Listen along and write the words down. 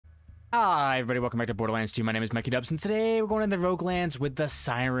Hi, everybody. Welcome back to Borderlands 2. My name is Mikey Dubs, and today we're going into the Roguelands with the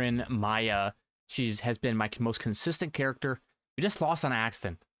Siren Maya. She has been my most consistent character. We just lost on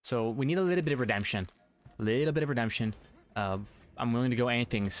accident, so we need a little bit of redemption. I'm willing to go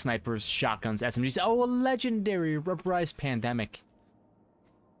anything. Snipers, shotguns, SMGs. Oh, a legendary rubberized pandemic.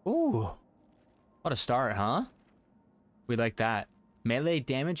 Ooh. What a start, huh? We like that. Melee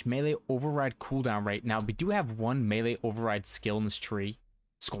damage, melee override cooldown rate. Now, we do have one melee override skill in this tree.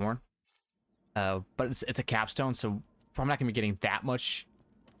 Scorn. But it's a capstone, so probably not going to be getting that much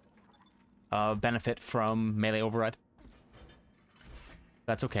benefit from melee override.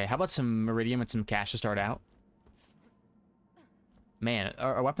 That's okay. How about some Meridium and some cash to start out? Man,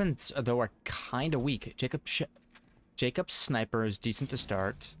 our weapons, though, are kind of weak. Jacob's sniper is decent to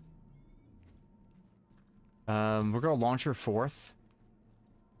start. We're going to launcher fourth.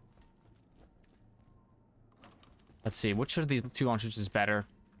 Let's see, which of these two launchers is better?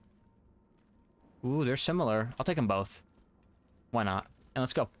 Ooh, they're similar. I'll take them both. Why not? And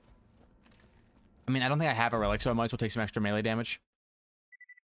let's go. I mean, I don't think I have a relic, so I might as well take some extra melee damage.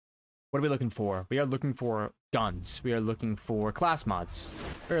 What are we looking for? We are looking for guns. We are looking for class mods.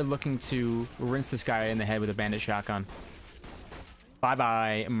 We are looking to rinse this guy in the head with a bandit shotgun.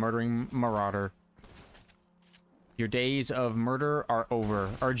 Bye-bye, murdering marauder. Your days of murder are over.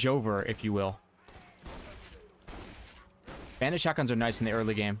 Are Jover, if you will. Bandit shotguns are nice in the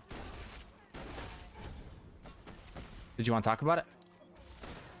early game. Did you want to talk about it?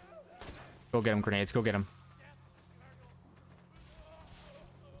 Go get him, grenades. Go get him.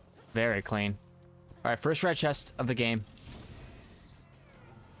 Very clean. Alright, first red chest of the game.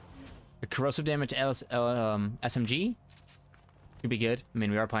 The corrosive damage SMG could be good. I mean,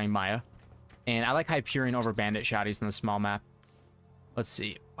 we are playing Maya. And I like Hyperion over bandit shotties in the small map. Let's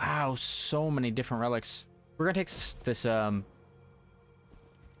see. Wow, so many different relics. We're gonna take this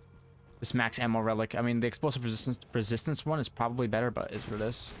max ammo relic. I mean, the explosive resistance one is probably better, but it's what it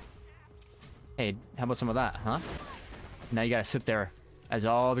is. Hey, how about some of that, huh? Now you gotta sit there as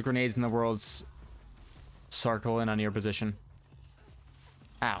all the grenades in the world's circle in on your position.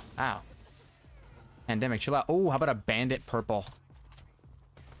 Ow, ow. Pandemic, chill out. Oh, how about a bandit purple?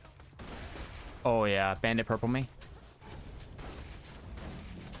 Oh yeah, bandit purple me.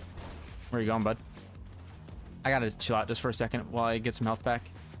 Where are you going, bud? I gotta chill out just for a second while I get some health back.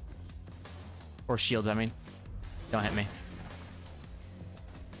 Or shields, I mean. Don't hit me.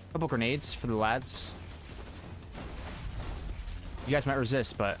 Couple grenades for the lads. You guys might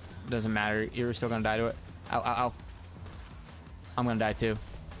resist, but it doesn't matter. You're still gonna die to it. Ow, ow, ow. I'm gonna die too.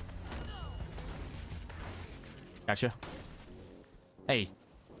 Gotcha. Hey.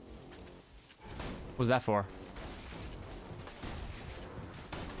 What was that for?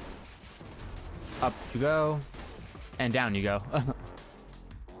 Up you go. And down you go.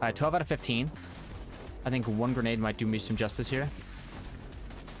 Alright, 12 out of 15. I think one grenade might do me some justice here.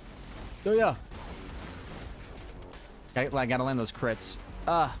 Oh yeah. I gotta land those crits.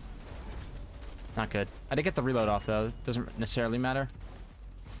 Not good. I did get the reload off though. Doesn't necessarily matter.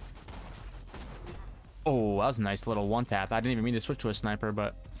 Oh, that was a nice little one tap. I didn't even mean to switch to a sniper,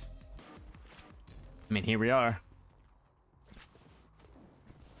 but I mean, here we are.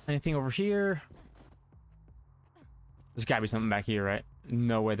 Anything over here? There's gotta be something back here, right?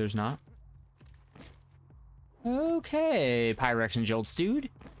 No way there's not. Okay, Pyrex and Jolts, dude.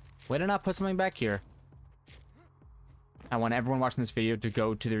 Way to not put something back here. I want everyone watching this video to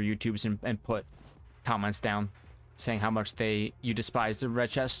go to their YouTubes and put comments down saying how much you despise the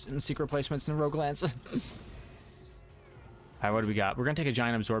red chest and secret placements in Roguelands. Alright, what do we got? We're gonna take a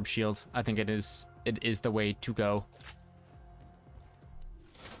giant absorb shield. I think it is the way to go.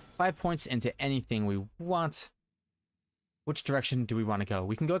 5 points into anything we want. Which direction do we want to go?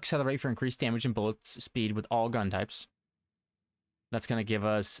 We can go accelerate for increased damage and bullet speed with all gun types. That's going to give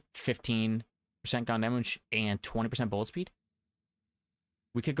us 15% gun damage and 20% bullet speed.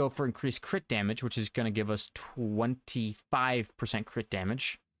 We could go for increased crit damage, which is going to give us 25% crit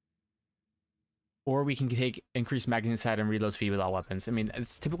damage. Or we can take increased magazine size and reload speed with all weapons. I mean,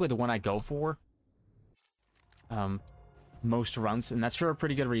 it's typically the one I go for. Most runs, and that's for a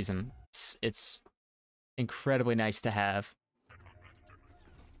pretty good reason. It's incredibly nice to have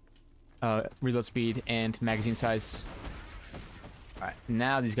reload speed and magazine size. Alright,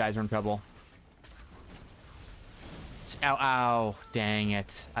 now these guys are in trouble. Ow, ow. Dang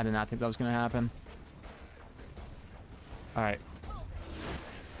it. I did not think that was going to happen. Alright.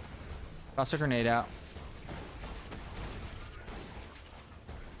 Toss a grenade out.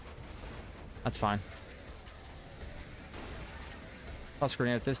 That's fine. Toss a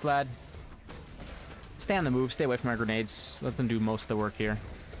grenade at this lad. Stay on the move. Stay away from our grenades. Let them do most of the work here.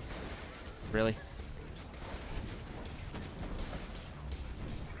 Really?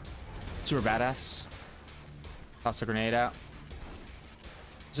 Super badass. Toss a grenade out.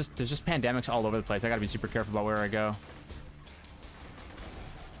 There's just pandemics all over the place. I gotta be super careful about where I go.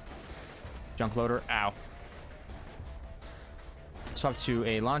 Junk loader. Ow. Swap to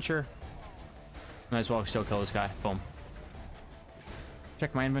a launcher. Might as well still kill this guy. Boom.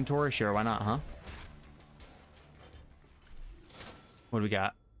 Check my inventory. Sure, why not, huh? What do we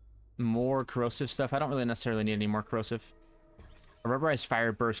got? More corrosive stuff. I don't really necessarily need any more corrosive. A rubberized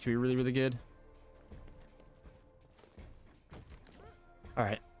fire burst could be really, really good. All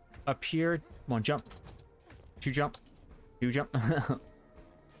right. Up here. One jump. Two jump. Two jump.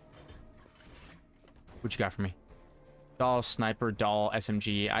 What you got for me? Doll, sniper, doll,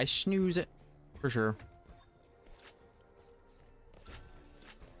 SMG. I snooze it. For sure.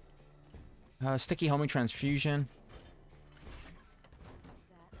 Sticky homing transfusion.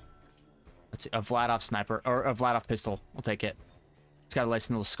 Let's see. A Vladov sniper. Or a Vladov pistol. I'll take it. It's got a nice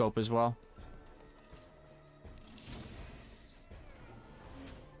little scope as well.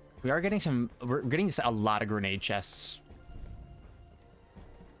 We're getting a lot of grenade chests.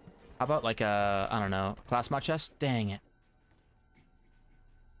 How about like a, I don't know, class mod chest? Dang it.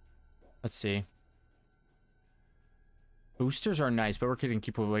 Let's see. Boosters are nice, but we're gonna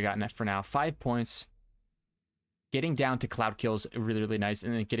keep what we got in it for now. 5 points. Getting down to cloud kills really, really nice,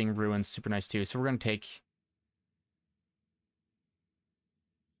 and then getting ruins super nice too. So we're gonna take.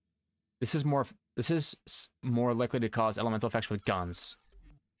 This is more likely to cause elemental effects with guns.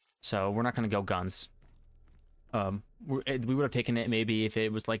 So we're not gonna go guns. We would have taken it maybe if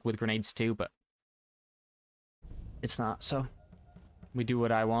it was like with grenades too, but it's not. So we do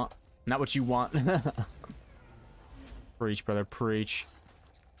what I want, not what you want. Preach, brother, preach.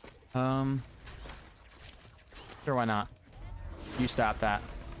 Sure, why not? You stop that.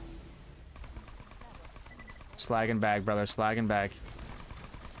 Slag and bag, brother, slag and bag.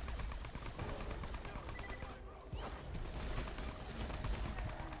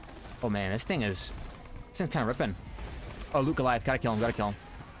 Oh man, this thing's kind of ripping. Oh, Luke Goliath, gotta kill him, gotta kill him.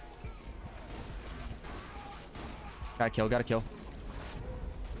 Gotta kill.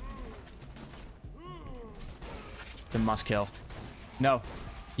 It's a must kill. No.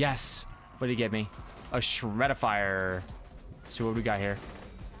 Yes. What did he give me? A Shredifier. Let's see what we got here.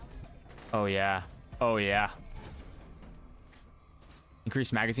 Oh yeah. Oh yeah.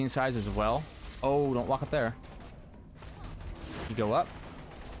 Increased magazine size as well. Oh, don't walk up there. You go up.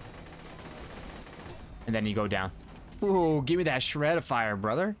 And then you go down. Ooh, give me that Shredifier,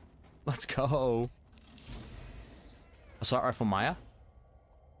 brother. Let's go. Assault Rifle Maya.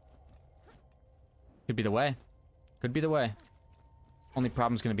 Could be the way. Could be the way. Only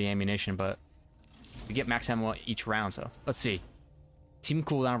problem's gonna be ammunition, but we get max ammo each round, so let's see. Team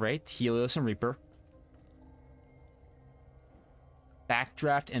cooldown rate, Helios and Reaper.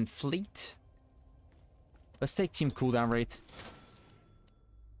 Backdraft and Fleet. Let's take team cooldown rate.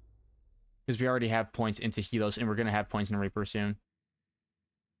 Because we already have points into Helios, and we're going to have points in Reaper soon.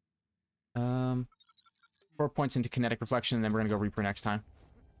 4 points into Kinetic Reflection, and then we're going to go Reaper next time.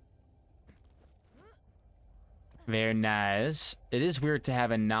 Very nice. It is weird to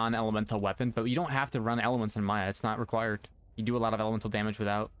have a non-elemental weapon, but you don't have to run elements in Maya. It's not required. You do a lot of elemental damage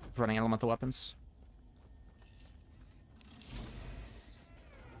without running elemental weapons.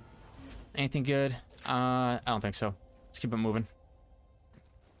 Anything good? I don't think so. Let's keep it moving.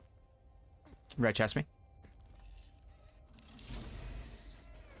 Red chest me.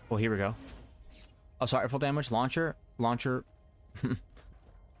 Oh, here we go. Oh, sorry, full damage. Launcher. The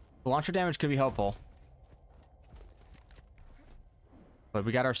launcher damage could be helpful. But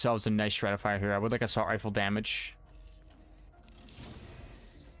we got ourselves a nice Shredifier here. I would like assault rifle damage.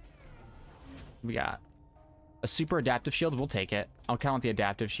 We got a super adaptive shield. We'll take it. I'll count the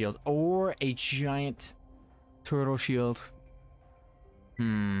adaptive shield. Or a giant turtle shield.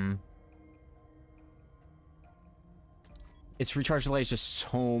 Its recharge delay is just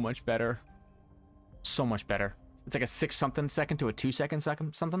so much better. So much better. It's like a 6-something second to a 2-second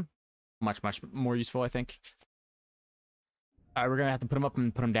something. Much, much more useful, I think. Alright, we're gonna have to put them up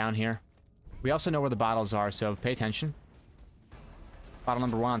and put them down here. We also know where the bottles are, so pay attention. Bottle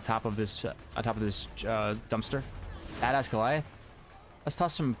number 1 on top of this dumpster. Badass Goliath. Let's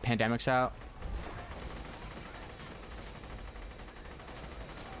toss some pandemics out.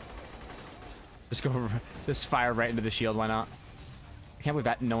 Just go over, just fire right into the shield, why not? I can't believe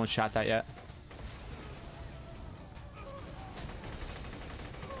that no one shot that yet.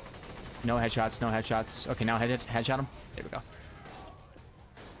 No headshots, no headshots. Okay, now headshot him. There we go.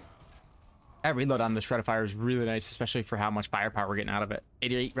 That reload on the Shredifier is really nice, especially for how much firepower we're getting out of it.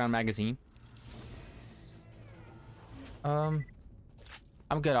 88 round magazine.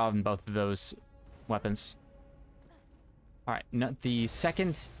 I'm good on both of those weapons. All right, no, the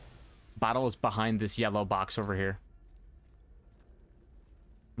second bottle is behind this yellow box over here.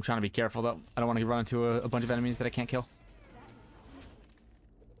 I'm trying to be careful though. I don't want to run into a bunch of enemies that I can't kill.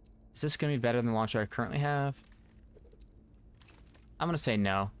 Is this going to be better than the launcher I currently have? I'm going to say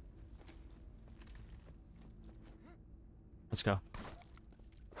no. Let's go.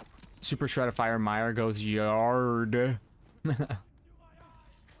 Super Shred Fire Meyer goes yard.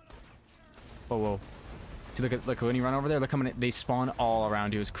 Whoa, whoa. See, look, when you run over there, they're coming in, they spawn all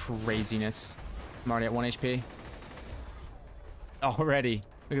around you. It's craziness. I'm already at 1 HP. Already.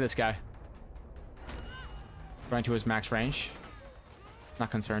 Look at this guy. Running to his max range.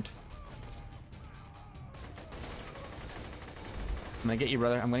 Not concerned. I'm gonna get you,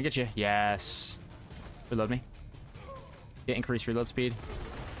 brother. I'm gonna get you. Yes. Reload me. Get increased reload speed.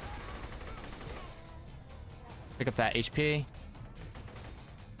 Pick up that HP.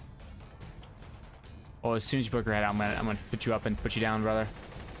 Oh, as soon as you poke your head out, I'm gonna put you up and put you down, brother.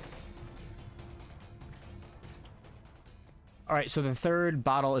 All right, so the third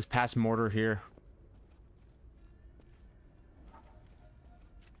bottle is past mortar here.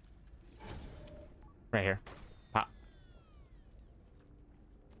 Right here. Pop.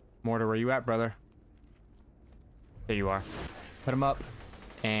 Mortar, where you at, brother? There you are. Put him up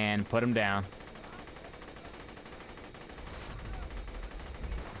and put him down.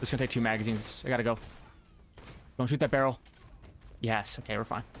 This is gonna take 2 magazines. I gotta go. Don't shoot that barrel. Yes, okay, we're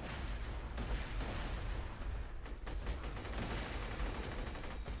fine.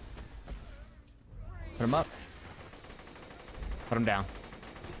 Put him up. Put him down.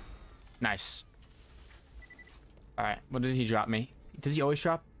 Nice. Alright, what did he drop me? Does he always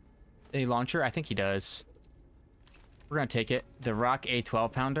drop a launcher? I think he does. We're gonna take it. The Rock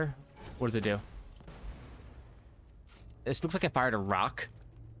A12 pounder. What does it do? This looks like I fired a rock.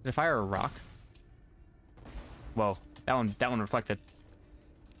 Did I fire a rock? Whoa, that one reflected.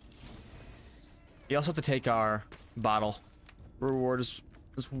 You also have to take our bottle reward as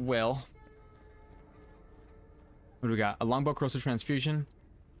well. What do we got? A longbow corrosive transfusion,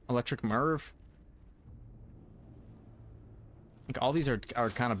 electric merv. I think all these are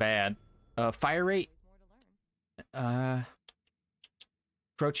kind of bad. Fire rate. Crow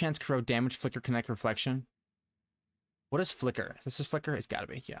chance, crow damage, flicker, connect, reflection. What is flicker? This is flicker? It's gotta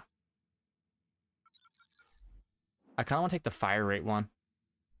be, yeah. I kind of want to take the fire rate one.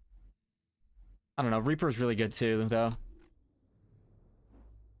 I don't know. Reaper is really good too, though.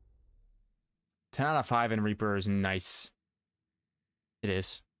 10 out of 5 in Reaper is nice. It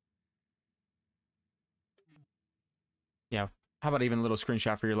is. Yeah. How about even a little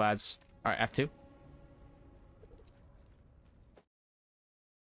screenshot for your lads? All right, F2.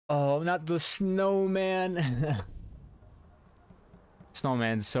 Oh, not the snowman.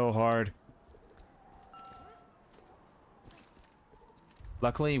 Snowman's so hard.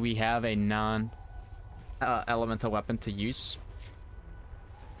 Luckily, we have a non-elemental weapon to use.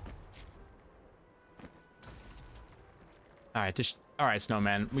 Alright, alright,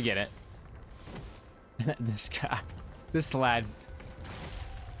 Snowman, we get it. This guy. This lad.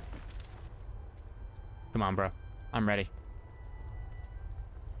 Come on, bro. I'm ready.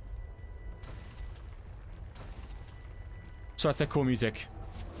 Start the cool music.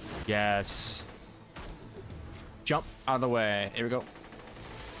 Yes. Jump out of the way. Here we go.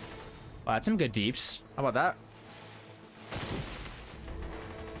 Wow, that's some good deeps. How about that?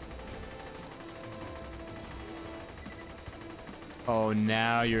 Oh,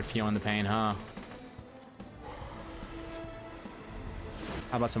 now you're feeling the pain, huh?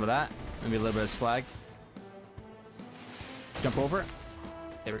 How about some of that? Maybe a little bit of slag. Jump over it.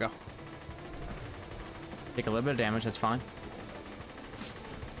 There we go. Take a little bit of damage, that's fine.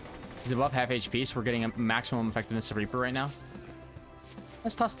 He's above half HP, so we're getting a maximum effectiveness of Reaper right now.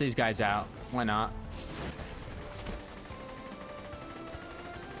 Let's toss these guys out. Why not?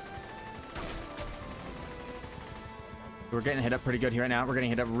 We're getting hit up pretty good here right now. We're getting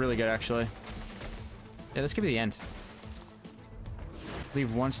hit up really good, actually. Yeah, this could be the end.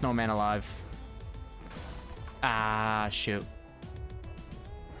 Leave one snowman alive. Ah, shoot.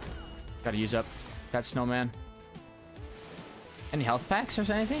 Gotta use up that snowman. Any health packs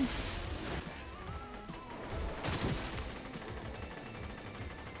or anything?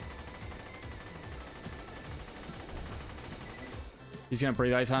 He's gonna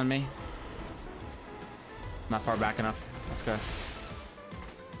breathe ice on me. Not far back enough. Let's go.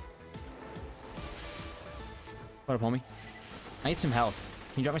 What up, homie? I need some health.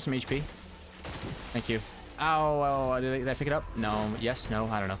 Can you drop me some HP? Thank you. Ow, oh, did I pick it up? No. Yes, no,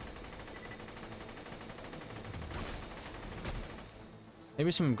 I don't know.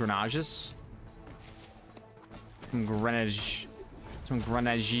 Maybe some grenages. Some grenage. Some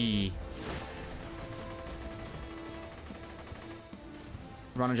grenage.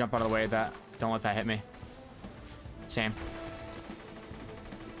 Run and jump out of the way of that. Don't let that hit me. Same.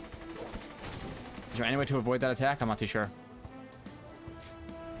 Is there any way to avoid that attack? I'm not too sure.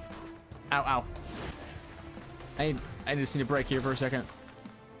 Ow, ow. I just need a break here for a second.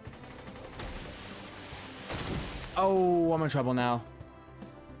 Oh, I'm in trouble now.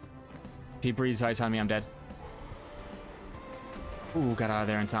 If he breathes ice on me, I'm dead. Ooh, got out of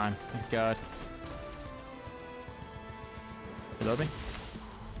there in time. Thank God. Reload me.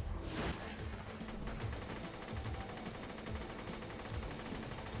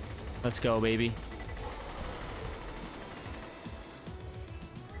 Let's go, baby.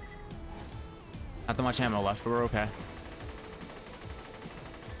 Not that much ammo left, but we're okay.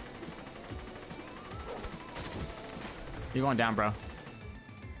 You're going down, bro.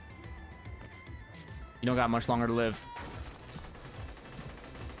 You don't got much longer to live.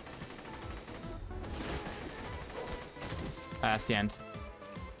 That's the end.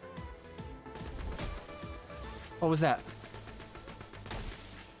 What was that?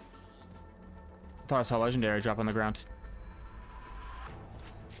 I thought I saw a legendary drop on the ground.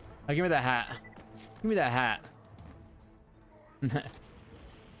 Oh, give me that hat. Give me that hat.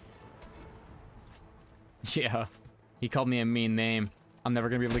 Yeah. He called me a mean name. I'm never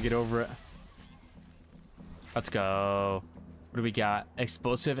gonna be able to get over it. Let's go. What do we got?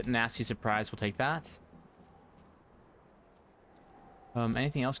 Explosive, nasty surprise. We'll take that.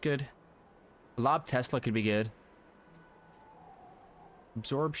 Anything else good? Lob Tesla could be good.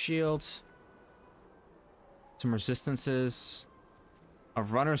 Absorb shields. Some resistances. A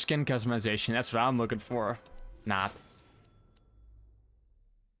runner skin customization. That's what I'm looking for. Not.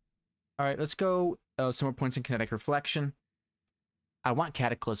 Alright, let's go some more points in kinetic reflection. I want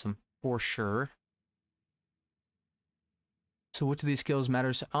cataclysm for sure. So which of these skills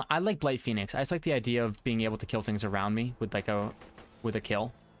matters? I like Blight Phoenix. I just like the idea of being able to kill things around me with like a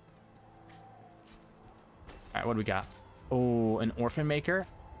kill. Alright, what do we got? Oh, an Orphan Maker.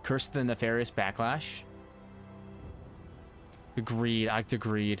 Curse of the Nefarious Backlash. The Greed. I like the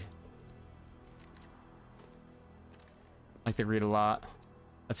Greed. I like the Greed a lot.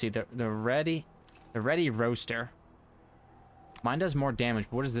 Let's see, the Ready Roaster. Mine does more damage,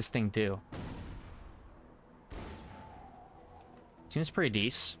 but what does this thing do? Seems pretty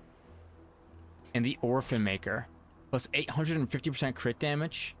decent. And the Orphan Maker. Plus 850% crit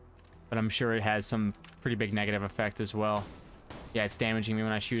damage. But I'm sure it has some pretty big negative effect as well. Yeah, it's damaging me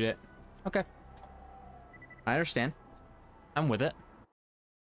when I shoot it. Okay. I understand. I'm with it.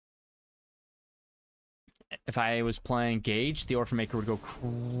 If I was playing Gage, the Orphan Maker would go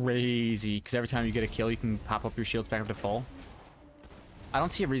crazy. Because every time you get a kill, you can pop up your shields back up to full. I don't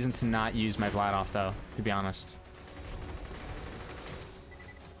see a reason to not use my Vladoff, though, to be honest.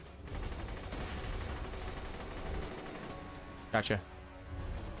 Gotcha.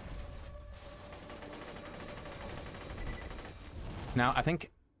 Now, I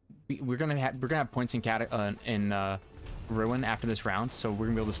think we're gonna have points in Ruin after this round, so we're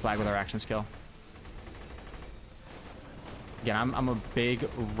gonna be able to slag with our action skill. Again, I'm a big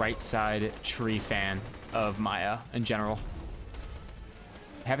right side tree fan of Maya in general.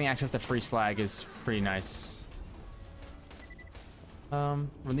 Having access to free slag is pretty nice.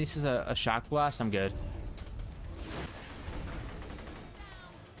 Releases a shock blast. I'm good.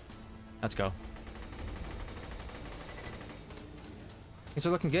 Let's go. Things are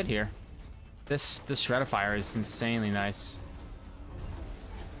looking good here. This Shreddifier is insanely nice.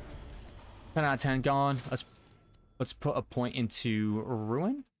 10 out of 10 gone. Let's put a point into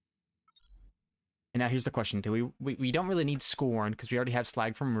Ruin. And now here's the question: do we don't really need Scorn because we already have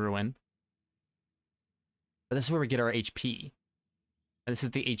Slag from Ruin. But this is where we get our HP. And this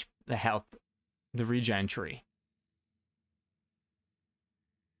is the health, the regen tree.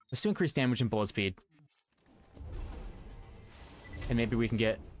 Let's do increased damage and bullet speed. And maybe we can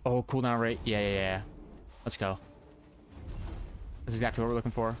get... Oh, cooldown rate. Yeah. Let's go. That's exactly what we're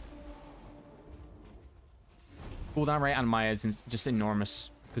looking for. Cooldown rate on Maya is just enormous.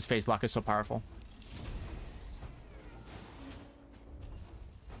 Because Phase Lock is so powerful.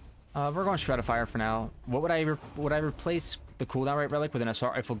 We're going Shreddifier for now. What would I replace the cooldown rate relic with an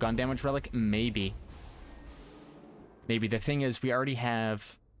assault rifle gun damage relic? Maybe. Maybe. The thing is, we already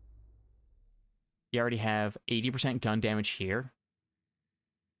have 80% gun damage here.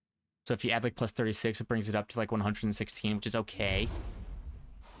 So if you add like plus 36, it brings it up to like 116, which is okay.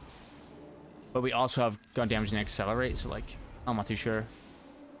 But we also have gun damage and accelerate, so like, I'm not too sure.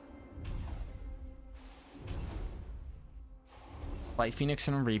 Light Phoenix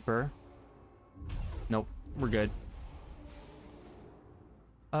and a Reaper. Nope, we're good.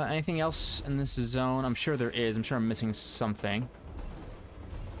 Anything else in this zone? I'm sure there is. I'm sure I'm missing something.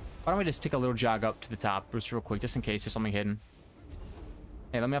 Why don't we just take a little jog up to the top, just real quick, just in case there's something hidden.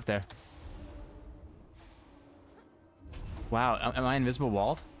 Hey, let me up there. Wow, am I invisible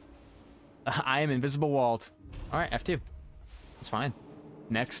walled? I am invisible walled. Alright, F2. That's fine.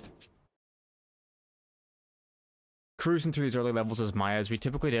 Next. Cruising through these early levels as Maya, as we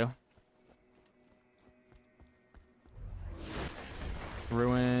typically do.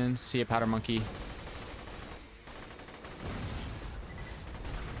 Ruin, see a powder monkey.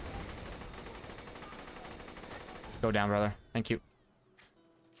 Go down, brother. Thank you.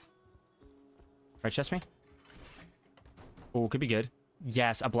 Right, chest me? Oh, could be good.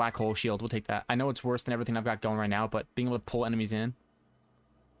 Yes, a black hole shield. We'll take that. I know it's worse than everything I've got going right now, but being able to pull enemies in.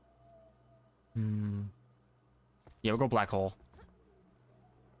 Yeah, we'll go black hole.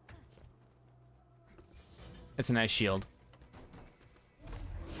 It's a nice shield.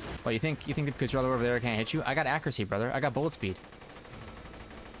 Well, you think that because you're all over there I can't hit you? I got accuracy, brother. I got bullet speed.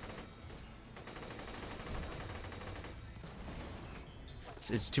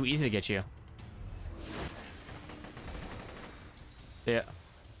 It's too easy to get you. Yeah.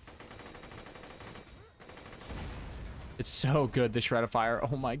 It's so good, the Shred of Fire.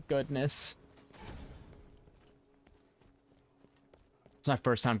 Oh my goodness. It's my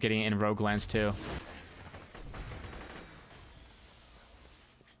first time getting it in Roguelands too.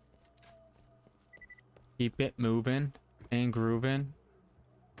 Keep it moving and grooving.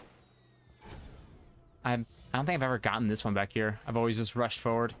 I don't think I've ever gotten this one back here. I've always just rushed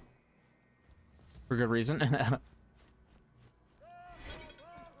forward. For good reason.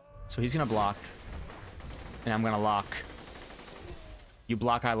 So he's gonna block. And I'm gonna lock. You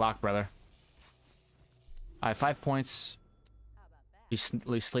block, I lock, brother. I have 5 points. You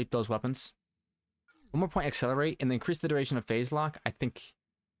sleep those weapons. 1 more point, accelerate, and then increase the duration of phase lock. I think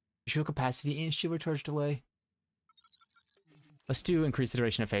shield capacity and shield recharge delay. Let's do increase the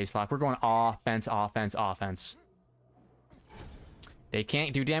duration of phase lock. We're going offense, offense, offense. They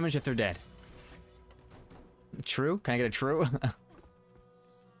can't do damage if they're dead. True? Can I get a true?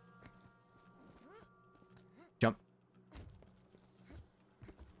 Jump.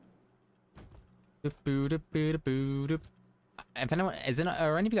 If anyone,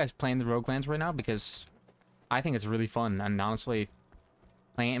 are any of you guys playing the Roguelands right now? Because I think it's really fun, and honestly,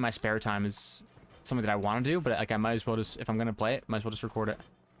 playing it in my spare time is something that I want to do, but like I might as well just, if I'm gonna play it, might as well just record it.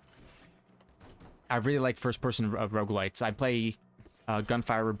 I really like first-person roguelites. I play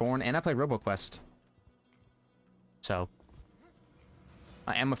Gunfire Reborn, and I play RoboQuest. So,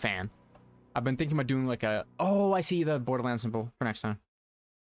 I am a fan. I've been thinking about doing like a... Oh, I see the Borderlands symbol for next time.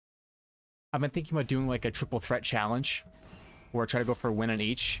 I've been thinking about doing like a triple threat challenge, where I try to go for a win on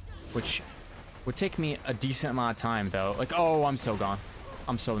each, which would take me a decent amount of time, though. Like, oh, I'm so gone.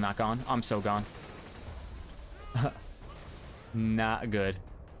 I'm so not gone. I'm so gone. Not good.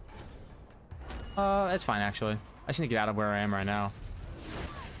 It's fine, actually. I just need to get out of where I am right now.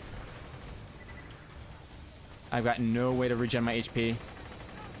 I've got no way to regen my HP.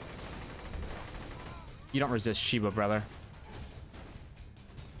 You don't resist Shiba, brother.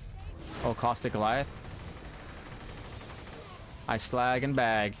 Oh, Caustic Goliath. I slag and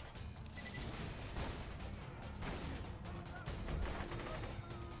bag.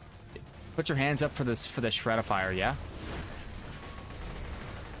 Put your hands up for this, for the Shred of Fire, yeah?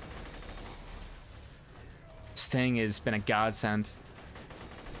 This thing has been a godsend.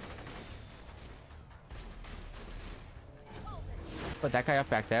 Put that guy up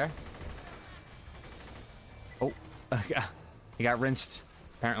back there. Oh, he got rinsed,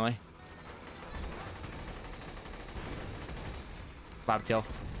 apparently. Cloud kill.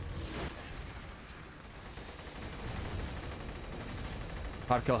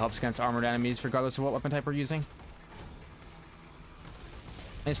 Cloud kill helps against armored enemies regardless of what weapon type we're using.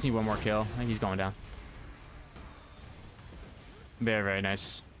 I just need one more kill. I think he's going down. Very, very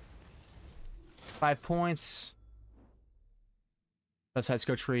nice. 5 points. Left side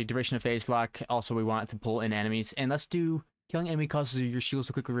scope tree, duration of phase lock. Also, we want to pull in enemies. And let's do killing enemy causes your shields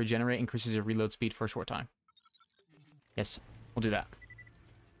to quickly regenerate, increases your reload speed for a short time. Yes, we'll do that.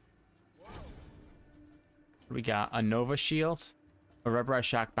 We got a Nova shield, a rubberized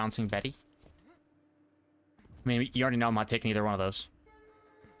shock bouncing Betty. I mean, you already know I'm not taking either one of those.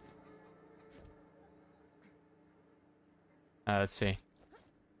 Let's see.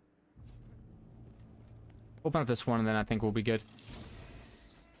 Open up this one, and then I think we'll be good.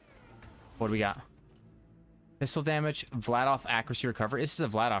 What do we got? Pistol damage, Vladoff accuracy recovery. This is a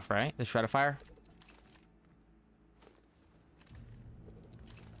Vladoff, right? The Shred of Fire.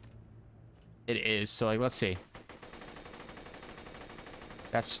 It is. So, like, let's see.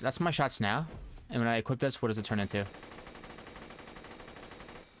 That's my shots now. And when I equip this, what does it turn into?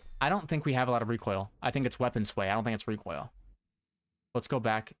 I don't think we have a lot of recoil. I think it's weapon sway. I don't think it's recoil. Let's go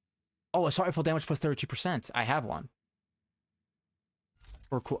back. Oh, assault rifle damage plus 32%. I have one.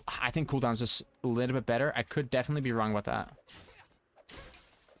 Or cool. I think cooldown's just a little bit better. I could definitely be wrong about that.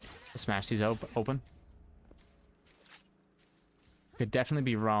 Let's smash these open. Could definitely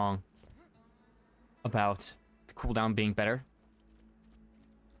be wrong about the cooldown being better.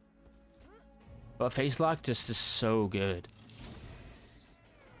 But face lock just is so good.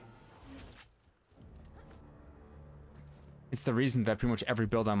 It's the reason that pretty much every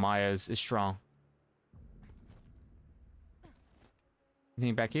build on Maya is strong.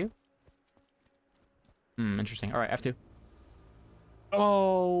 Anything back you? Interesting. Alright, F2.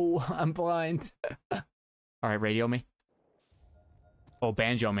 Oh, I'm blind. Alright, radio me. Oh,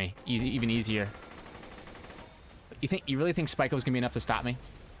 banjo me. Easy, even easier. You really think Spyco's gonna be enough to stop me?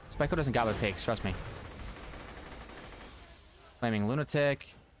 Spyco doesn't got what it takes, trust me. Flaming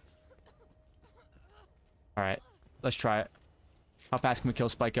Lunatic. Alright, let's try it. How fast can we kill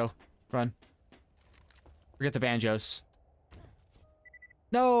Spyco? Run. Forget the banjos.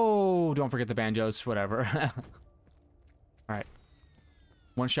 No! Don't forget the banjos, whatever. Alright.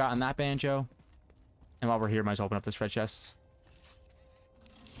 One shot on that banjo. And while we're here, might as well open up this red chest.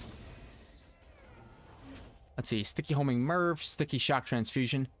 Let's see. Sticky homing Merv, sticky shock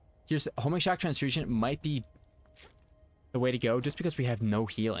transfusion. Here's homing shock transfusion might be the way to go just because we have no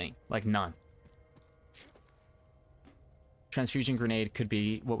healing. Like none. Transfusion grenade could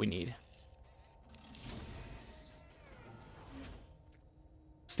be what we need.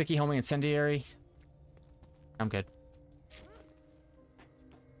 Sticky homing incendiary. I'm good.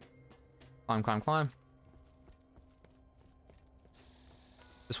 Climb, climb, climb.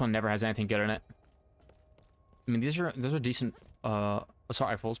 This one never has anything good in it. I mean, those are decent assault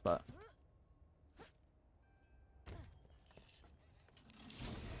rifles, but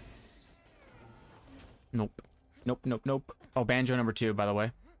nope. Nope, nope, nope. Oh, banjo number 2, by the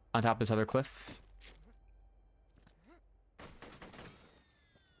way. On top of this other cliff.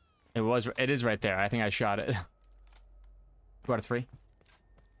 It is right there. I think I shot it. 2 out of 3.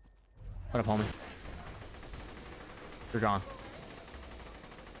 What up, homie? You're gone.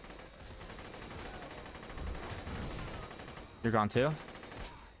 You're gone too.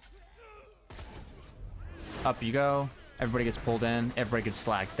 Up you go. Everybody gets pulled in. Everybody gets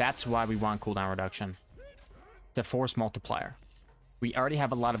slacked. That's why we want cooldown reduction. It's a force multiplier. We already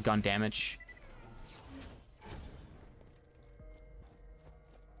have a lot of gun damage.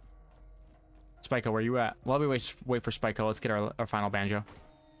 Spyco, where you at? While we wait for Spyco, let's get our final banjo.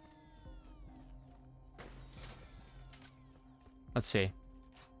 Let's see.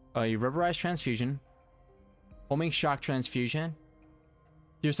 You rubberized transfusion. Homing shock transfusion.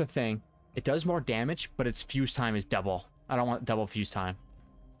 Here's the thing. It does more damage, but its fuse time is double. I don't want double fuse time.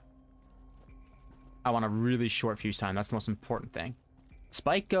 I want a really short fuse time. That's the most important thing.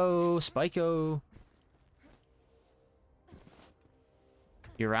 Spyco! Spyco!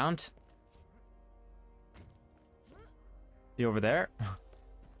 You around? You over there?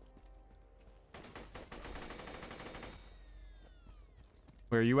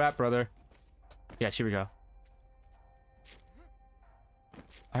 Where are you at, brother? Yes, here we go.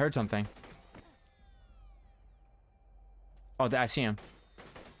 I heard something. Oh, I see him.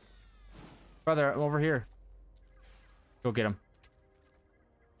 Brother, I'm over here. Go get him.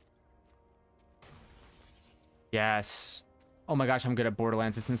 Yes. Oh my gosh, I'm good at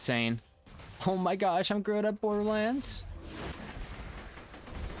Borderlands. It's insane. Oh my gosh, I'm good at Borderlands.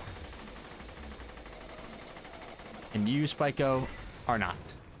 And you, Spyco, are not.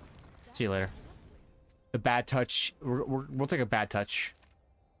 See you later. The bad touch. We'll take a bad touch.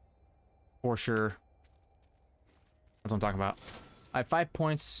 For sure. That's what I'm talking about. I have 5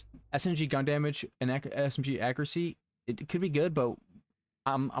 points. SMG gun damage and SMG accuracy. It could be good, but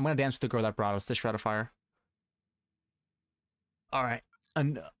I'm gonna dance with the girl that brought us. The Shroud of Fire. Alright.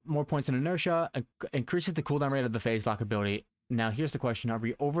 And more points in inertia. Increases the cooldown rate of the phase lock ability. Now here's the question. Are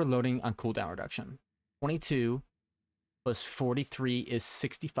we overloading on cooldown reduction? 22 plus 43 is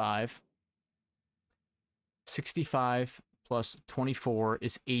 65. 65 plus 24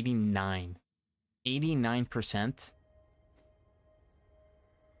 is 89. 89%?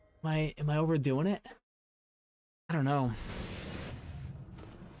 Am I overdoing it? I don't know.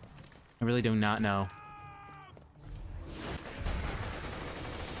 I really do not know.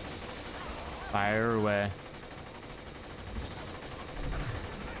 Fire away.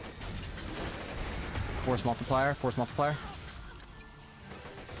 Force multiplier, force multiplier.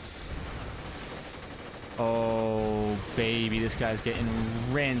 Oh, baby. This guy's getting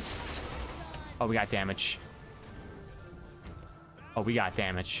rinsed. Oh, we got damage. Oh, we got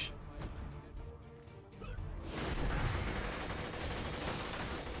damage.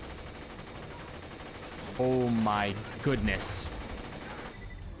 Oh my goodness.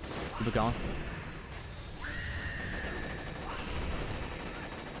 Keep it going.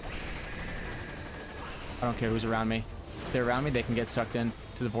 I don't care who's around me. If they're around me, they can get sucked in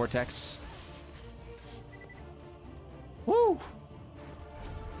to the vortex. Woo!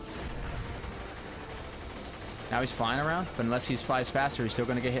 Now he's flying around, but unless he flies faster, he's still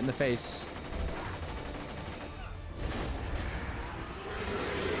going to get hit in the face.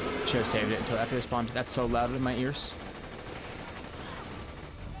 Should have saved it until after they spawned. That's so loud in my ears.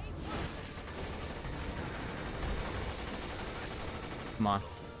 Come on.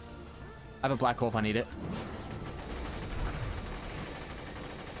 I have a black hole if I need it.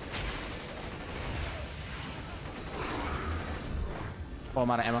 Oh, I'm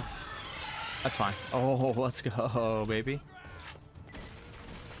out of ammo. That's fine. Oh, let's go, baby.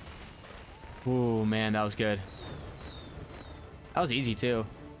 Ooh, man, that was good. That was easy, too.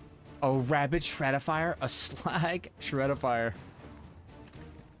 Oh, Rabid Shreddifier? A Slag Shreddifier.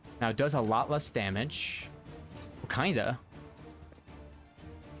 Now, it does a lot less damage. Well, kinda.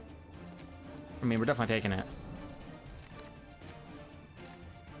 I mean, we're definitely taking it.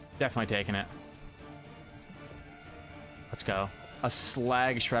 Definitely taking it. Let's go. A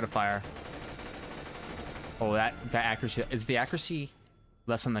Slag Shreddifier. Oh, that accuracy. Is the accuracy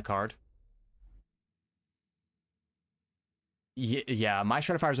less on the card? Yeah, my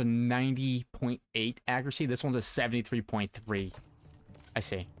Shreddifier is a 90.8 accuracy. This one's a 73.3. I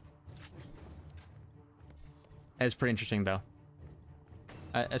see. That is pretty interesting, though.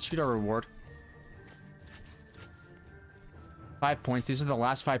 Let's shoot our reward. 5 points. These are the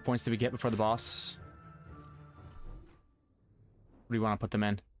last 5 points that we get before the boss. What do you want to put them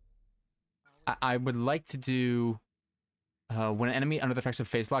in? I would like to do... when an enemy under the effects of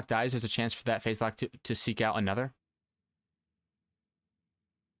phase lock dies, there's a chance for that phase lock to seek out another.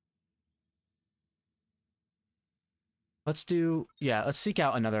 Let's do... Yeah, let's seek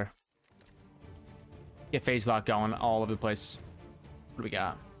out another. Get phase lock going all over the place. What do we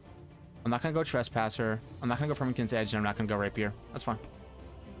got? I'm not going to go Trespasser. I'm not going to go Farmington's Edge, and I'm not going to go Rapier. That's fine.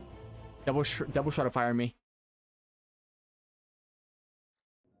 Double Shreddifier me.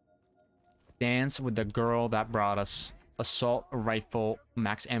 Dance with the girl that brought us. Assault rifle,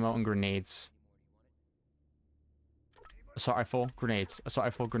 max ammo, and grenades. Assault rifle, grenades. Assault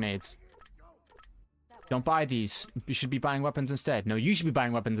rifle, grenades. Don't buy these. You should be buying weapons instead. No, you should be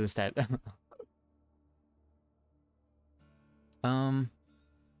buying weapons instead. I'm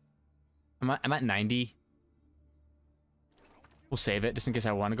at 90. We'll save it just in case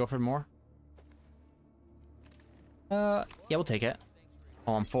I want to go for more. Yeah, we'll take it.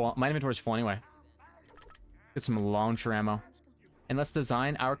 Oh, I'm full. My inventory's full anyway. Get some launcher ammo. And let's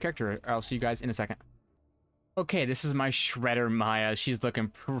design our character. I'll see you guys in a second. Okay, this is my Shredder Maya. She's looking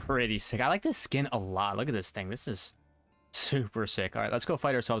pretty sick. I like this skin a lot. Look at this thing. This is super sick. All right, let's go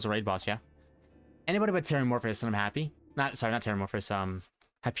fight ourselves a raid boss, yeah? Anybody but Terramorphous, and I'm happy. Not Terramorphous,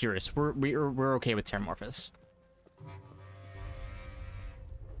 Hyperius. We're okay with Terramorphous.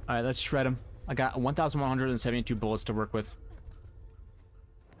 All right, let's shred him. I got 1,172 bullets to work with.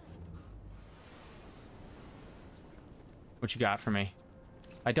 What you got for me?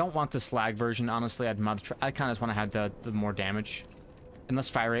 I don't want the slag version, honestly. I kind of just want to have the more damage. Unless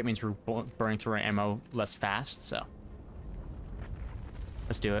fire rate means we're burning through our ammo less fast, so.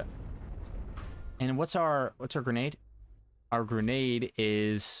 Let's do it. And what's our grenade? Our grenade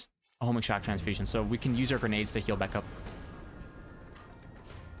is a homing shock transfusion, so we can use our grenades to heal back up.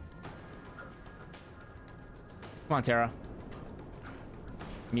 Come on, Terra.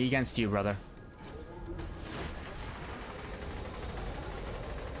 Me against you, brother.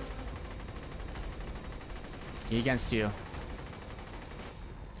 Me against you.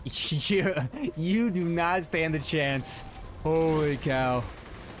 You do not stand a chance. Holy cow.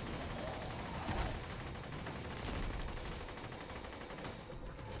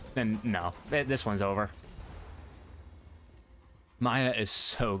 Then no, this one's over. Maya is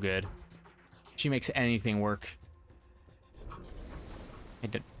so good. She makes anything work. Hey,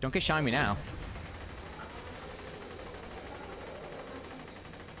 don't get shy on me now.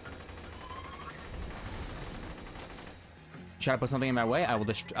 Try to put something in my way, I will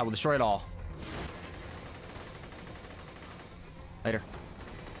destroy it all. Later.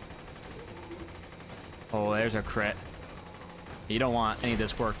 Oh, there's a crit. You don't want any of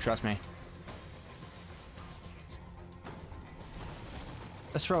this work, trust me.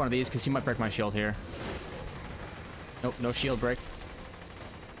 Let's throw one of these, because he might break my shield here. Nope, no shield break.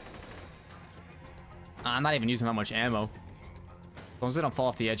 I'm not even using that much ammo. As long as they don't fall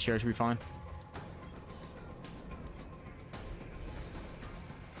off the edge here, it should be fine.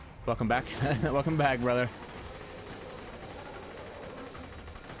 Welcome back. Welcome back, brother.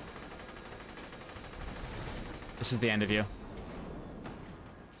 This is the end of you.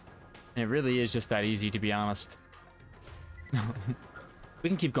 And it really is just that easy, to be honest. We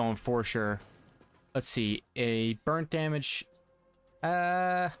can keep going for sure. Let's see. A burnt damage.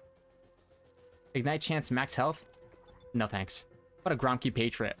 Ignite chance, max health? No thanks. What a Gromky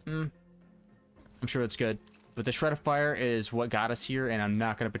Patriot. I'm sure it's good. But the Shred of Fire is what got us here, and I'm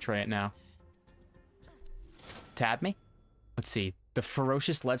not going to betray it now. Tab me? Let's see. The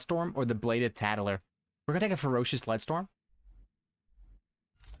Ferocious Leadstorm or the Bladed Tattler? We're going to take a Ferocious Leadstorm.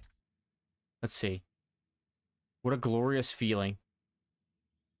 Let's see. What a glorious feeling.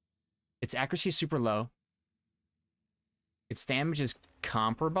 Its accuracy is super low. Its damage is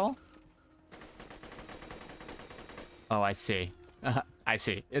comparable. Oh, I see. I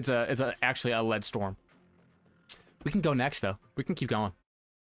see. It's actually a lead storm. We can go next though. We can keep going.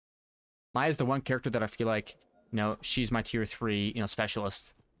 Maya's the one character that I feel like, you know, she's my tier 3, you know,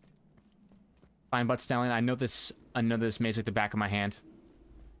 specialist. Fine butt Stallion. I know this maze like the back of my hand.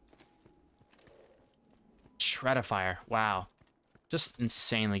 Shred of Fire. Wow. Just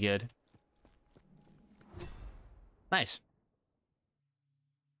insanely good. Nice.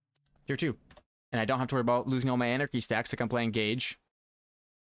 Tier 2. And I don't have to worry about losing all my anarchy stacks like I'm playing Gage.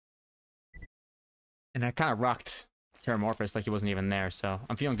 And I kind of rocked Terramorphous like he wasn't even there, so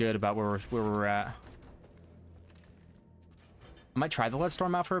I'm feeling good about where we're at. I might try the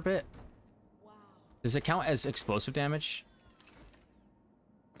Leadstorm out for a bit. Does it count as explosive damage?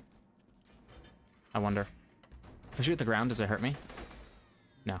 I wonder. If I shoot at the ground, does it hurt me?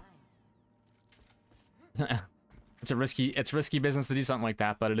 No. It's risky business to do something like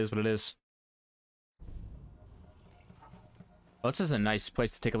that, but it is what it is. Oh, this is a nice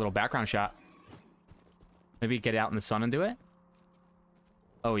place to take a little background shot. Maybe get out in the sun and do it?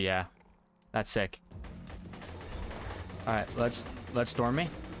 Oh yeah. That's sick. Alright, let's storm me.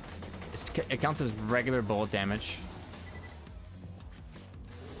 It counts as regular bullet damage.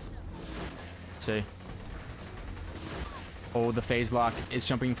 Let's see. Oh, the phase lock is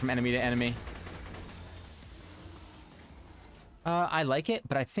jumping from enemy to enemy. I like it,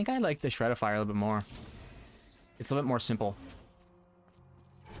 but I think I like the Shred of Fire a little bit more. It's a little bit more simple.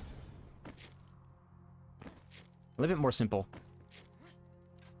 A little bit more simple.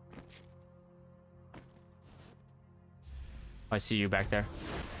 I see you back there.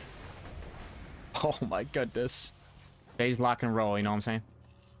 Oh my goodness. Phase lock and roll, you know what I'm saying?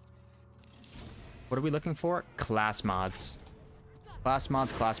 What are we looking for? Class mods. Class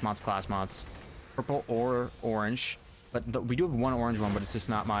mods, class mods, class mods. Purple or orange. But we do have one orange one, but it's just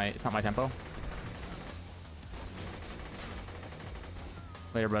not my tempo.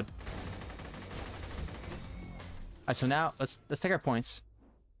 Later, bud. Alright, so now let's take our points.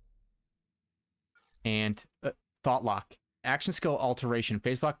 And Thought Lock. Action skill alteration.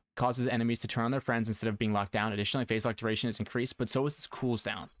 Phase lock causes enemies to turn on their friends instead of being locked down. Additionally, phase lock duration is increased, but so is its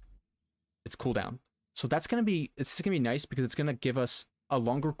cooldown. Its cooldown. So this is gonna be nice because it's gonna give us a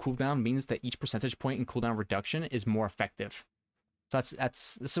longer cooldown, means that each percentage point in cooldown reduction is more effective. So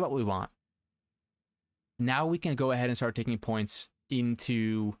this is what we want. Now we can go ahead and start taking points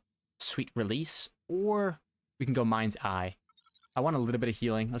into Sweet Release, or we can go Mind's Eye. I want a little bit of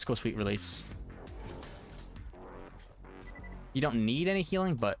healing. Let's go Sweet Release. You don't need any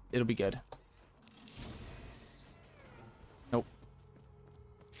healing, but it'll be good. Nope.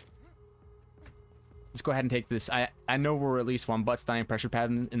 Let's go ahead and take this. I know where at least one butt stunning pressure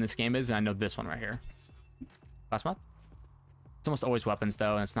pad in this game is, and I know this one right here. Last mod? It's almost always weapons,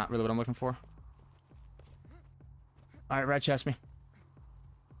 though, and it's not really what I'm looking for. Alright, red chest me.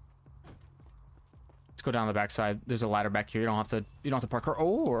 Let's go down the backside. There's a ladder back here. You don't have to parkour.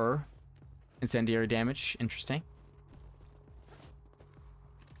 Or incendiary damage. Interesting.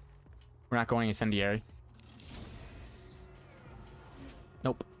 We're not going incendiary.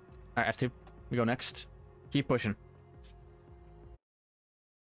 Nope. Alright, F2. We go next. Keep pushing.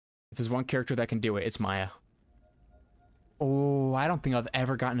 If there's one character that can do it, it's Maya. Oh, I don't think I've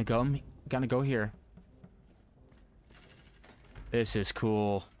ever gotten to go here. This is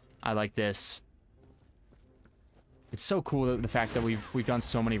cool. I like this. It's so cool the fact that we've done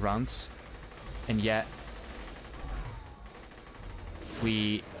so many runs, and yet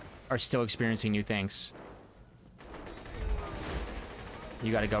we are still experiencing new things.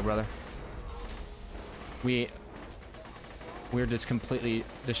 You gotta go, brother. We're just completely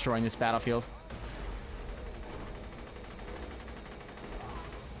destroying this battlefield.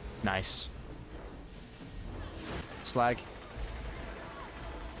 Nice. Slag.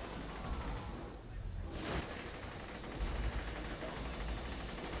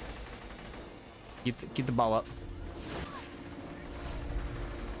 Keep the ball up.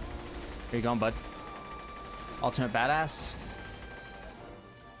 Here you going, bud. Ultimate badass.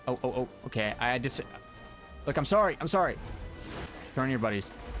 Oh, okay. Look, I'm sorry. Turn your buddies.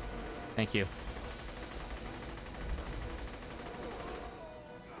 Thank you.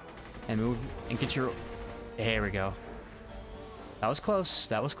 And move and get your... There we go. That was close.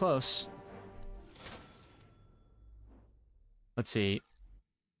 That was close. Let's see.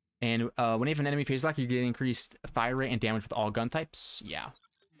 And when you have an enemy phase lock, you get increased fire rate and damage with all gun types. Yeah.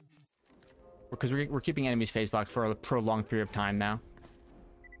 Because we're keeping enemies phase locked for a prolonged period of time now.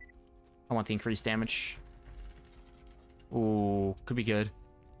 I want the increased damage. Ooh, could be good.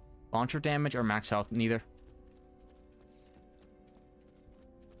 Launcher damage or max health? Neither.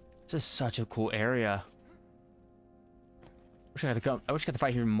 This is such a cool area. I wish I got to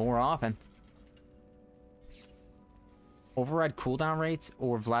fight here more often. Override cooldown rates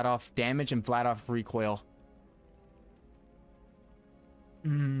or Vladoff damage and Vladoff recoil.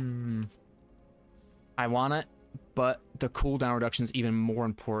 I want it, but the cooldown reduction is even more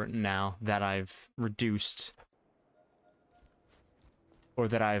important now that I've reduced, or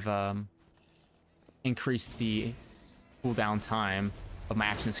that I've increased the cooldown time of my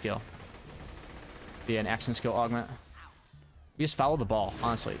action skill. Be an action skill augment. You just follow the ball,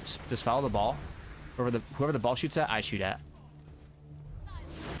 honestly. Just follow the ball. Whoever the ball shoots at, I shoot at.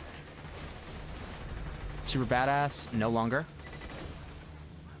 Super badass, no longer.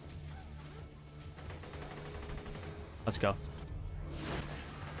 Let's go.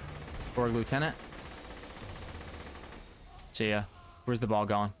 Borg Lieutenant. See ya. Where's the ball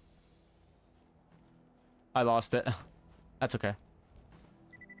going? I lost it. That's okay.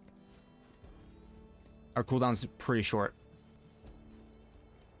 Our cooldown's pretty short.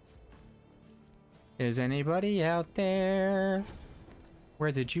 Is anybody out there?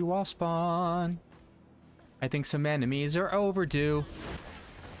 Where did you all spawn? I think some enemies are overdue.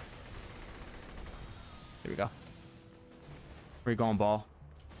 There we go. Where you going, ball?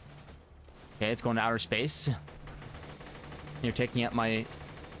 Okay, it's going to outer space. You're taking up my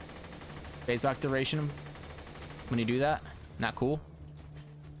phase lock duration when you do that. Not cool.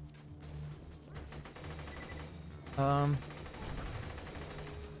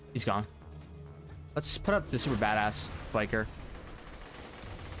 He's gone. Let's put up the super badass biker.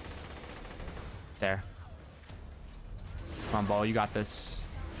 There. Come on, ball. You got this.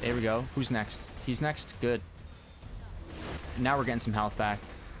 There we go. Who's next? He's next. Good. Now we're getting some health back.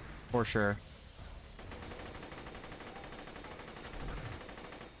 For sure.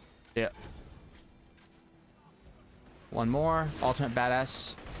 Yeah. One more. Ultimate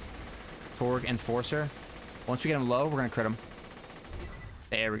badass. Torg Enforcer. Once we get him low, we're going to crit him.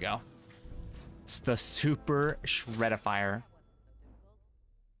 There we go. It's the super Shredifier.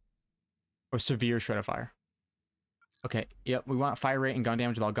 Or severe Shredifier. Okay, yep, we want fire rate and gun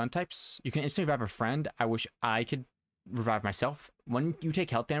damage with all gun types. You can instantly revive a friend. I wish I could revive myself. When you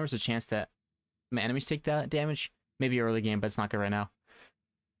take health damage, there's a chance that my enemies take that damage. Maybe early game, but it's not good right now.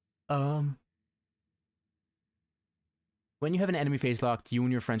 When you have an enemy phase locked, you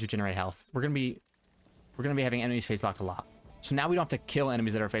and your friends regenerate health. We're gonna be having enemies phase locked a lot. So now we don't have to kill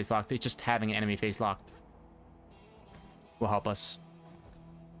enemies that are phase locked. It's just having an enemy phase locked will help us.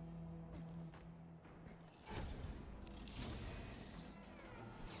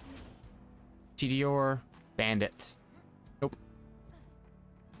 TDR Bandit. Nope.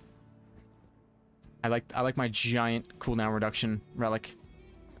 I like my giant cooldown reduction relic.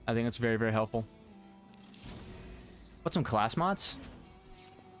 I think it's very, very helpful. What's some class mods?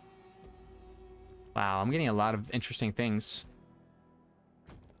 Wow, I'm getting a lot of interesting things.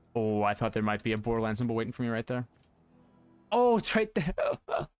 Oh, I thought there might be a Borderlands symbol waiting for me right there. Oh, it's right there.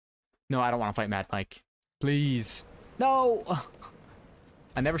 No, I don't want to fight Mad Mike. Please. No.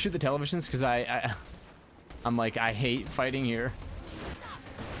 I never shoot the televisions because I'm like, I hate fighting here.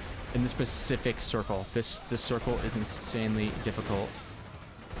 In this specific circle. This circle is insanely difficult.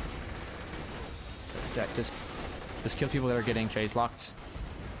 Just kill people that are getting phase locked.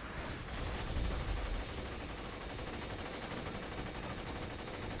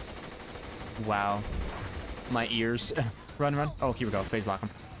 Wow. My ears. Run, run. Oh, here we go. Phase lock him.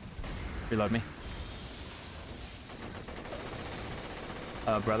 Reload me.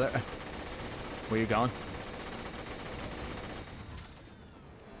 Brother. Where you going?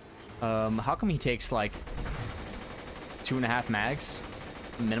 How come he takes, like, 2.5 mags?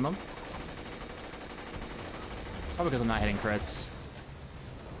 Minimum? Probably because I'm not hitting crits.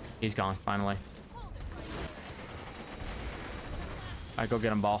 He's gone, finally. Alright, go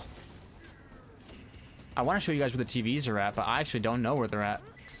get him, ball. I want to show you guys where the TVs are at, but I actually don't know where they're at.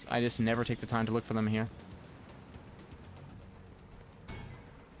 'Cause I just never take the time to look for them here.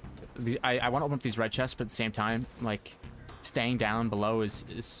 I want to open up these red chests, but at the same time, like, staying down below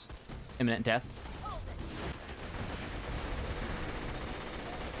is imminent death.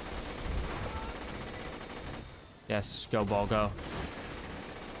 Yes, go, ball, go.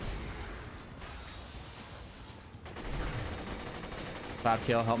 Cloud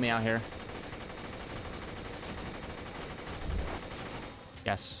kill, help me out here.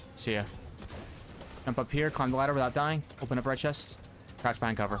 Yes, see ya. Jump up here, climb the ladder without dying. Open up red chest. Crouch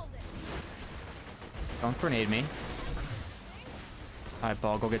behind cover. Don't grenade me. Alright,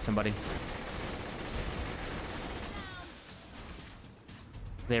 ball, go get somebody.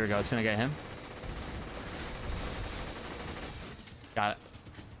 There we go, it's gonna get him. Got it.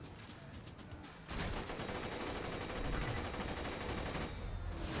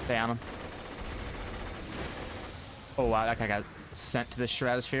 Stay on him. Oh wow, that guy got sent to the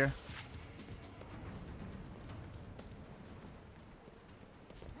stratosphere.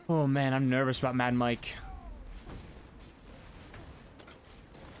 Oh man, I'm nervous about Mad Mike.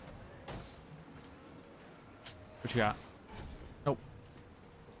 What you got? Nope.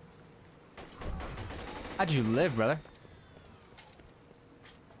 How'd you live, brother?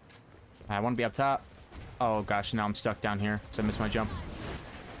 I want to be up top. Oh gosh, now I'm stuck down here, so I missed my jump.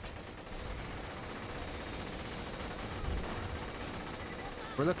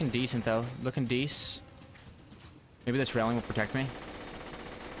 We're looking decent though. Looking decent. Maybe this railing will protect me.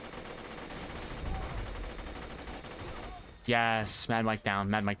 Yes, Mad Mike down.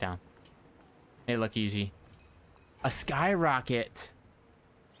 Mad Mike down. Made it look easy. A skyrocket.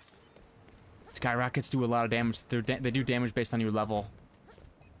 Skyrockets do a lot of damage. They do damage based on your level,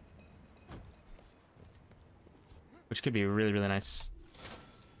 which could be really, really nice.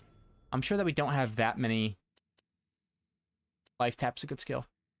 I'm sure that we don't have that many life taps. A good skill.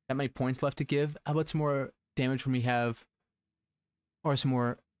 That many points left to give. How about some more damage when we have, or some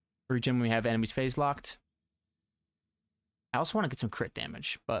more regen when we have enemies phase locked? I also want to get some crit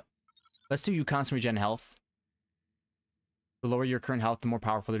damage, but let's do you constant regen health. The lower your current health, the more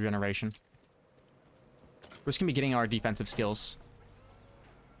powerful the regeneration. We're just going to be getting our defensive skills.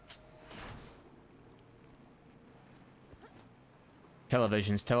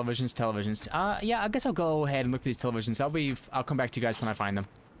 Televisions, televisions, televisions. Yeah, I guess I'll go ahead and look at these televisions. I'll come back to you guys when I find them.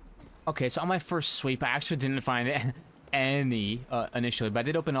 Okay, so on my first sweep, I actually didn't find any initially, but I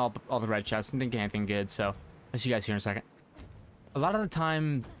did open all the red chests and didn't get anything good, so I'll see you guys here in a second. A lot of the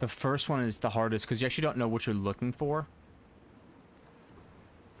time, the first one is the hardest because you actually don't know what you're looking for.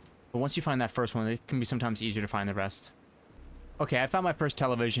 But once you find that first one, it can be sometimes easier to find the rest. Okay, I found my first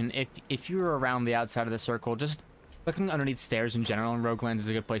television. If you're around the outside of the circle, just looking underneath stairs in general in Roguelands is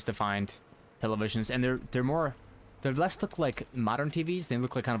a good place to find televisions. And they're less look like modern TVs. They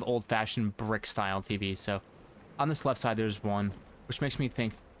look like kind of old-fashioned brick-style TVs. So on this left side, there's one, which makes me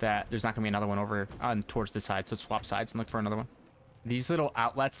think that there's not going to be another one over on towards the side. So swap sides and look for another one. These little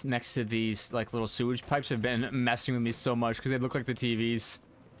outlets next to these like little sewage pipes have been messing with me so much because they look like the TVs,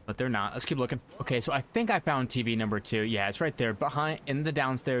 but they're not. Let's keep looking. Okay, so I think I found TV number 2. Yeah, it's right there behind in the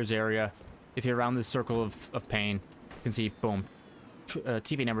downstairs area. If you're around this circle of pain, you can see, boom,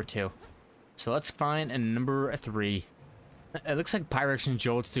 TV number 2. So let's find a number 3. It looks like Pyrex and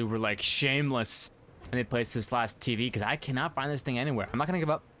Joltsu were like shameless when they placed this last TV because I cannot find this thing anywhere. I'm not gonna give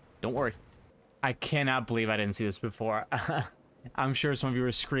up. Don't worry. I cannot believe I didn't see this before. I'm sure some of you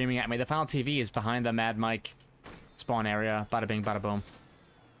were screaming at me. The final TV is behind the Mad Mike spawn area. Bada bing, bada boom.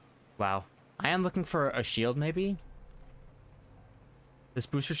 Wow. I am looking for a shield, maybe? This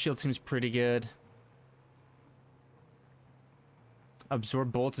booster shield seems pretty good.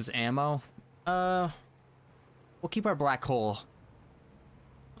 Absorb bullets as ammo. We'll keep our black hole.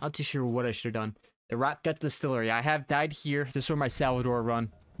 Not too sure what I should have done. The Rot Gut Distillery. I have died here. This is where my Salvador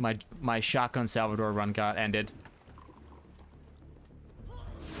run, my shotgun Salvador run got ended.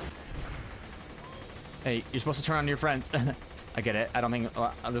 Hey, you're supposed to turn on your friends. I get it. I don't think...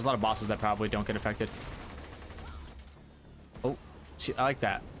 there's a lot of bosses that probably don't get affected. Oh, I like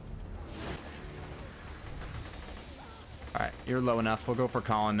that. Alright, you're low enough. We'll go for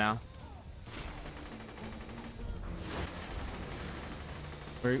Colin now.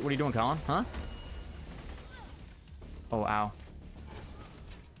 What are you doing, Colin? Huh? Oh, ow.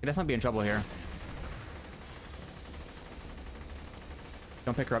 Let's not be in trouble here.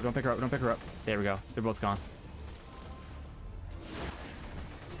 Don't pick her up, don't pick her up, don't pick her up. There we go. They're both gone.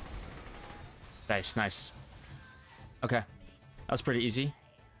 Nice, nice. Okay. That was pretty easy.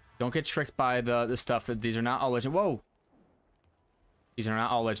 Don't get tricked by the stuff that these are not all legend. Whoa! These are not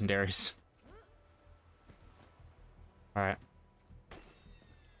all legendaries. Alright.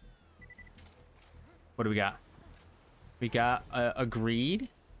 What do we got? We got a greed,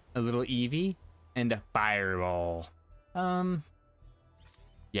 a little Eevee, and a fireball.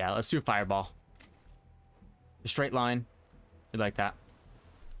 Yeah, let's do a fireball. A straight line. We like that.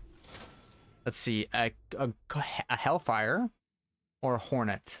 Let's see. A hellfire or a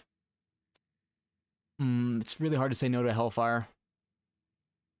hornet. It's really hard to say no to a hellfire.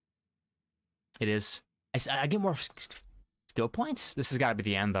 It is. I get more skill points? This has got to be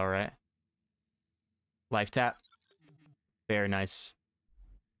the end, though, right? Life tap. Very nice.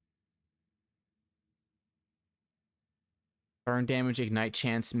 Burn damage, ignite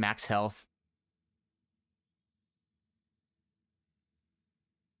chance, max health.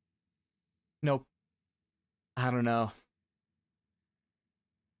 Nope. I don't know.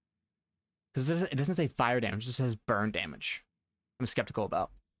 Because it doesn't say fire damage, it just says burn damage. I'm skeptical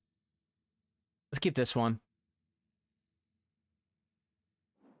about. Let's keep this one.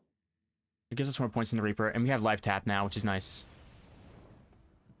 It gives us more points in the Reaper, and we have life tap now, which is nice.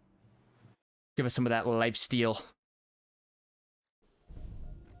 Give us some of that life steal.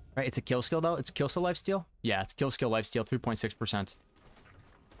 Right, it's a kill skill though? It's kill skill life steal? Yeah, it's kill skill life steal, 3.6%.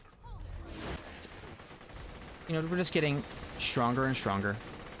 You know, we're just getting stronger and stronger.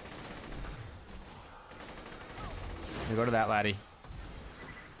 We go to that laddie.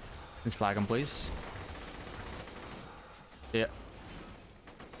 And slag him, please. Yeah.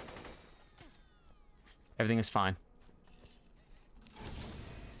 Everything is fine.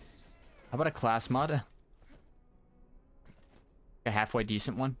 How about a class mod? A halfway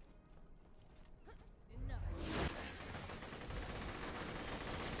decent one.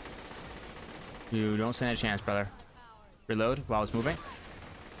 You don't stand a chance, brother. Reload while it's moving.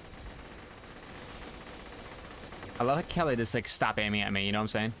 I love how Kelly just like stop aiming at me, you know what I'm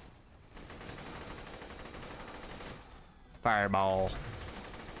saying? Fireball.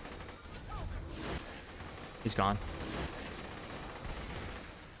 He's gone.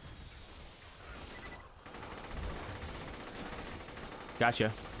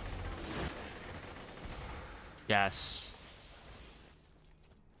 Gotcha. Yes.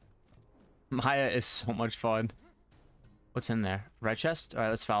 Maya is so much fun. What's in there? Red chest? Alright,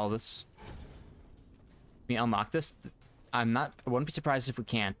 let's follow this. Can we unlock this? I wouldn't be surprised if we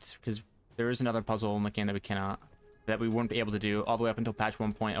can't, because there is another puzzle in the game that we wouldn't be able to do all the way up until patch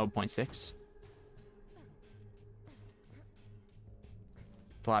 1.0.6.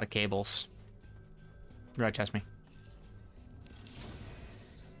 A lot of cables. Red chest me.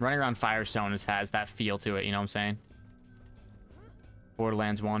 Running around Firestone has that feel to it, you know what I'm saying?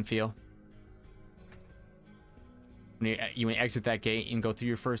 Borderlands 1 feel. When you exit that gate and go through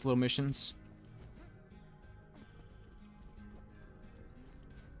your first little missions.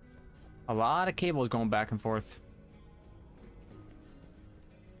 A lot of cables going back and forth.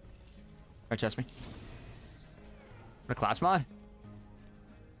 Right, chest me. A class mod?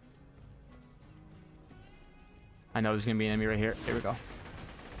 I know there's gonna be an enemy right here. Here we go.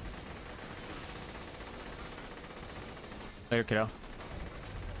 Later, kiddo.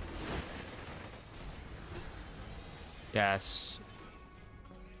 Yes.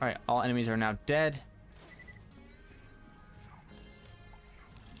 Alright, all enemies are now dead.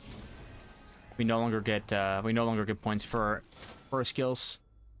 We no longer get points for our skills.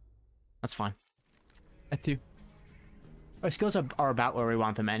 That's fine. That too. Our skills are about where we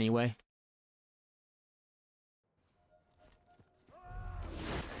want them anyway.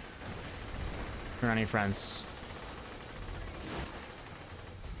 Turn on your friends.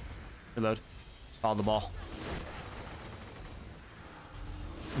 Reload. Follow the ball.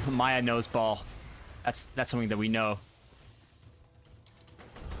 Maya knows ball. That's something that we know.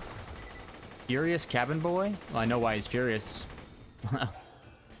 Furious cabin boy? Well, I know why he's furious.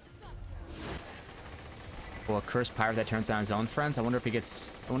 Well, a cursed pirate that turns on his own friends. I wonder if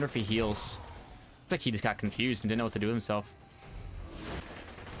he heals. It's like he just got confused and didn't know what to do with himself.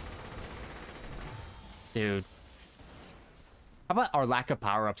 Dude. How about our lack of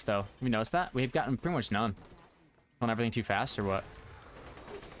power-ups, though? Have you noticed that? We've gotten pretty much none. On everything too fast, or what?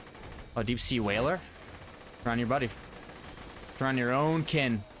 Oh, deep sea whaler? Turn on your buddy. Turn on your own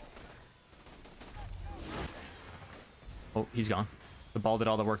kin. Oh, he's gone. The ball did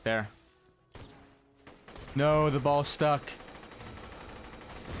all the work there. No, the ball's stuck.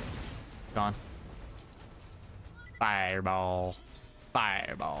 Gone. Fireball.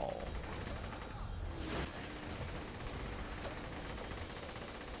 Fireball.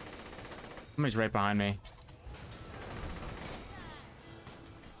 Somebody's right behind me.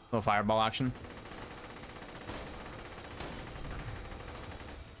 Little fireball action.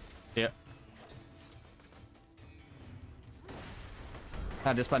 Yep.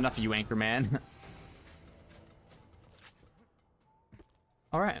 Just about enough of you, anchor man.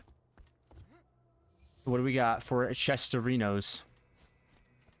 All right. What do we got for Chesterinos?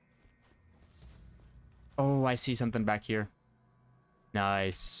 Oh, I see something back here.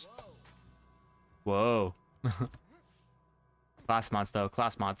 Nice. Whoa. Class mods, though.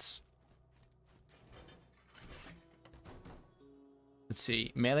 Class mods. Let's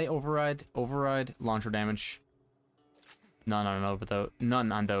see. Melee override, override, launcher damage. None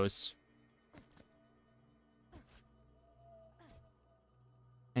on those.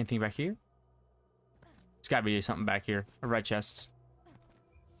 Anything back here? There's gotta be something back here. A red chest.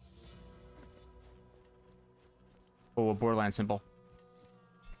 Oh, a Borderlands symbol.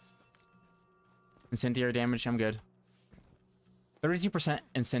 Incendiary damage, I'm good. 32%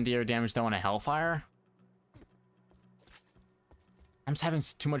 incendiary damage though on a Hellfire. I'm just having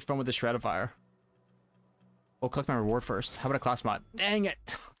too much fun with the Shred of Fire. Oh, collect my reward first. How about a class mod? Dang it!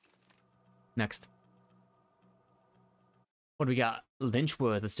 Next. What do we got?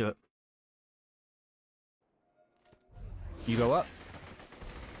 Lynchwood, let's do it. You go up.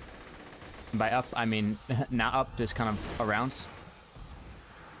 By up, I mean not up, just kind of around.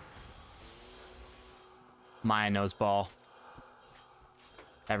 My nose ball.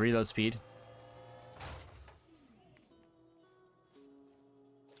 At reload speed.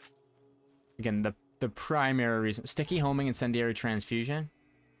 Again, the primary reason. Sticky homing, incendiary transfusion.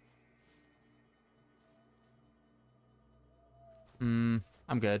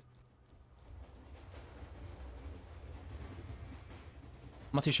 I'm good.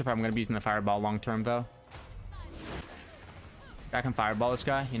 I'm not too sure if I'm going to be using the fireball long term, though. I can fireball this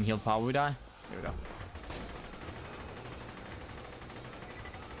guy and he'll probably die. There we go.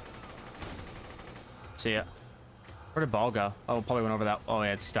 See ya. Where'd the ball go? Oh, probably went over that. Oh,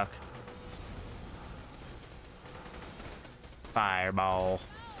 yeah, it's stuck. Fireball.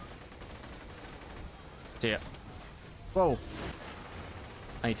 See ya. Whoa.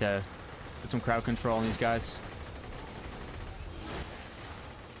 I need to put some crowd control on these guys.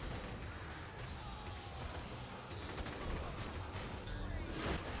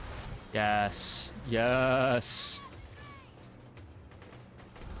 Yes. Yes.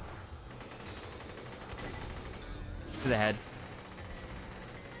 To the head.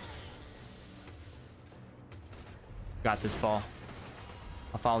 Got this ball.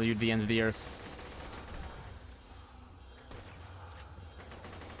 I'll follow you to the ends of the earth.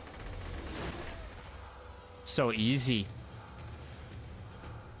 So easy.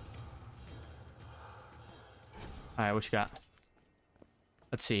 Alright, what you got?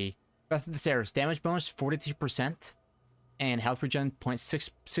 Let's see. Breath of the Stairs. Damage bonus 42%. And health regen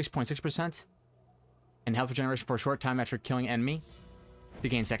 6.6%. And health regeneration for a short time after killing enemy to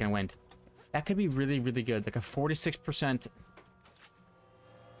gain second wind. That could be really, really good. Like a 46%.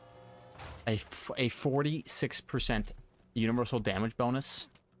 A 46% universal damage bonus.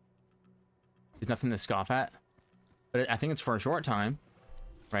 There's nothing to scoff at. But I think it's for a short time.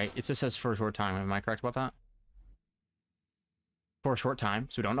 Right? It just says for a short time. Am I correct about that? For a short time.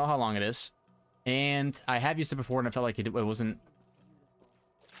 So we don't know how long it is. And I have used it before and I felt like it wasn't...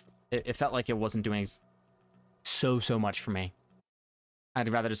 It felt like it wasn't doing so much for me. I'd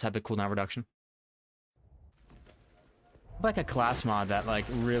rather just have the cooldown reduction. Like a class mod that like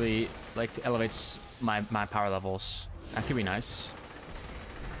really like elevates my power levels. That could be nice.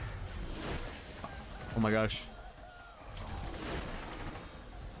 Oh my gosh.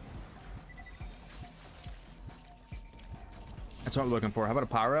 That's what I'm looking for. How about a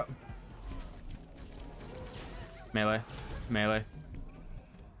power up? Melee. Melee.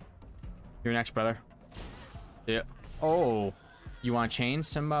 You're next, brother. Yeah. Oh. You want to chain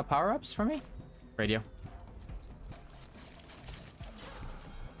some power-ups for me? Radio.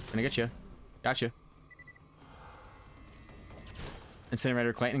 Gonna get you. Got you.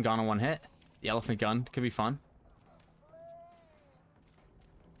 Incinerator Clayton gone on one hit. The elephant gun could be fun.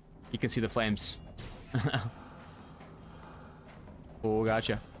 You can see the flames. Oh,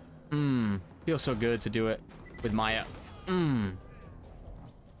 gotcha. Feels so good to do it with Maya.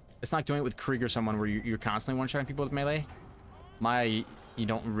 It's not doing it with Krieg or someone where you're constantly one-shotting people with melee. Maya, you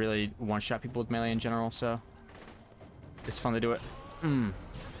don't really one-shot people with melee in general, so it's fun to do it. Oh,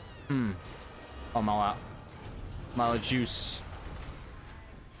 I'm all out. I'm out of juice.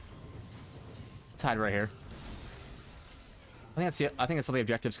 Let's hide right here. I think that's all the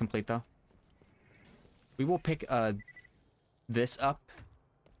objectives complete, though. We will pick this up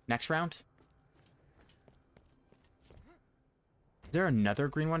next round. Is there another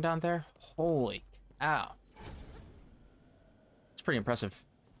green one down there? Holy cow. It's pretty impressive.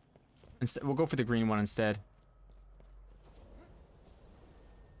 Instead, we'll go for the green one instead.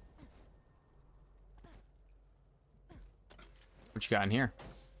 What you got in here?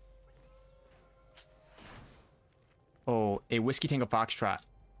 Oh, a whiskey tango foxtrot.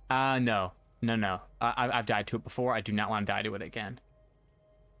 No. No. I've died to it before. I do not want to die to it again.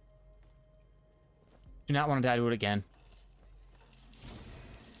 Do not want to die to it again.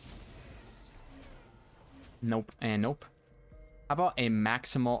 Nope and nope. How about a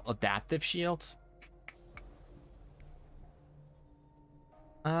maximal adaptive shield?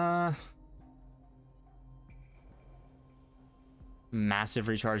 Massive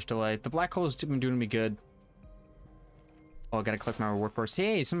recharge delay. The black hole has been doing me good. Oh, I gotta collect my reward first.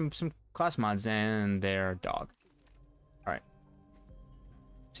 Hey, some class mods and their dog. All right.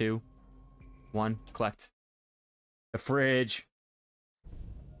 2, 1, collect. The fridge.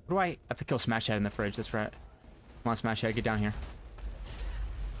 What do I have to kill Smash Head in the fridge? That's right. Come on, Smash Head, get down here.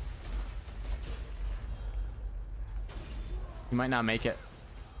 You might not make it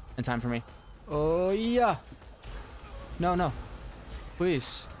in time for me. Oh yeah. No.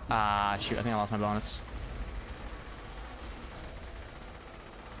 Please. Shoot, I think I lost my bonus.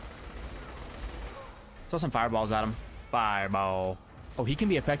 Throw some fireballs at him. Fireball. Oh, he can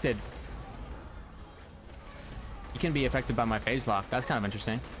be affected. He can be affected by my phase lock. That's kind of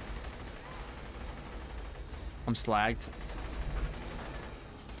interesting. I'm slagged.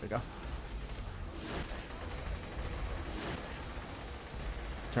 There we go.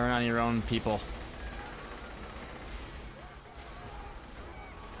 Turn on your own people.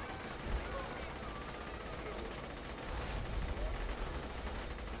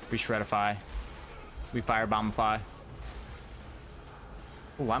 We shredify. We firebombify.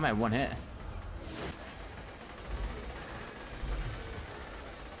 Oh, why am I one hit?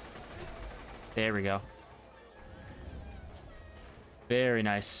 There we go. Very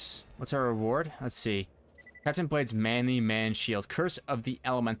nice. What's our reward? Let's see. Captain Blade's Manly Man Shield. Curse of the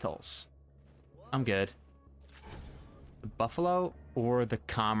Elementals. I'm good. The Buffalo or the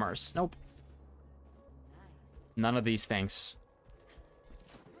Commerce? Nope. None of these things.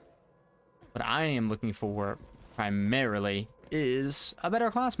 What I am looking for primarily is a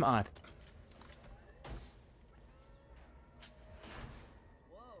better class mod.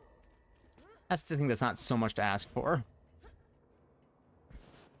 That's the thing that's not so much to ask for.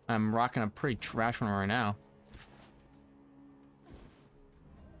 I'm rocking a pretty trash one right now.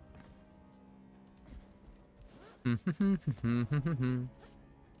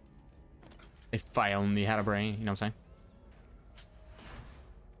 If I only had a brain, you know what I'm saying?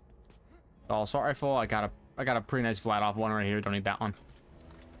 Oh, assault rifle. I got a pretty nice flat off one right here. Don't need that one.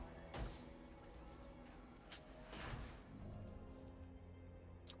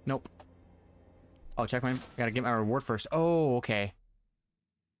 Nope. Oh, check my. Gotta get my reward first. Oh, okay.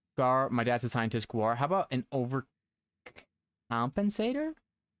 Gar, my dad's a scientist. Guar. How about an overcompensator?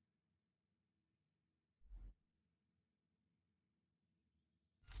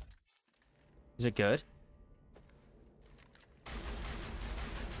 Is it good?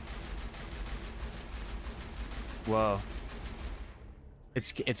 Whoa.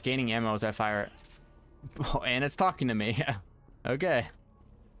 It's gaining ammo as I fire it. Oh, and it's talking to me. Okay. It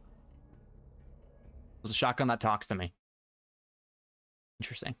was a shotgun that talks to me.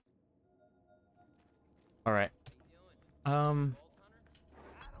 Interesting. All right. What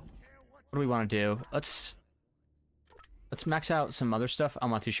do we want to do? Let's max out some other stuff. I'm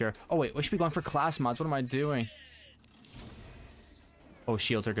not too sure. Oh wait, we should be going for class mods. What am I doing? Oh,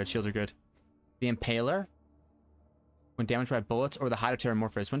 shields are good. Shields are good. The Impaler. When damaged by bullets, or the Hide of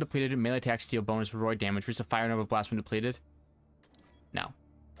Terramorphous. When depleted, melee attack, steal bonus, Roid damage. Resist a Fire Nova Blast when depleted. No.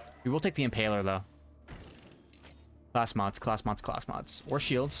 We will take the Impaler, though. Class mods, class mods, class mods. Or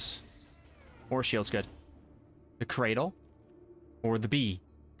shields. Or shields, good. The Cradle. Or the Bee.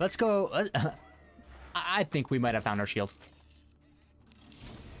 Let's go. I think we might have found our shield.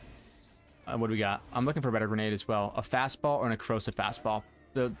 What do we got? I'm looking for a better grenade as well. A fastball or an corrosive fastball.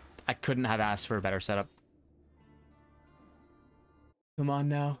 I couldn't have asked for a better setup. Come on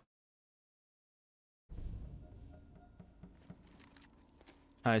now.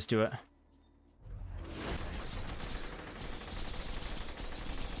 Alright, let's do it.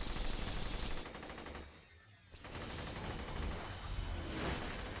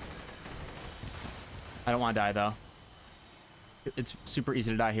 I don't want to die, though. It's super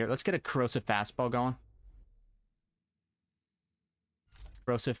easy to die here. Let's get a corrosive fastball going.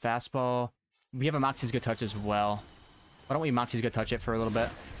 Corrosive fastball. We have a Moxie's Good Touch as well. Why don't we Moxie's Good Touch it for a little bit?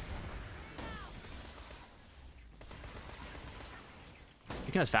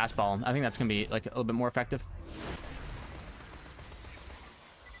 You can just fastball him. I think that's gonna be like a little bit more effective.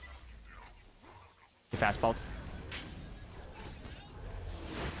 You fastballed.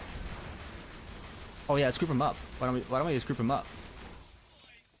 Oh yeah, let's group him up. Why don't we just group him up?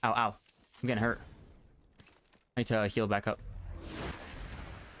 Ow, ow. I'm getting hurt. I need to heal back up.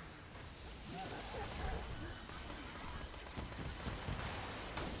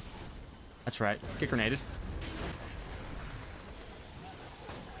 That's right. Get grenaded.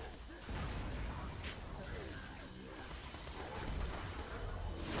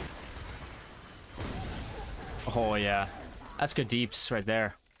 Oh yeah. That's good deeps right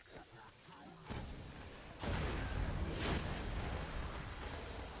there.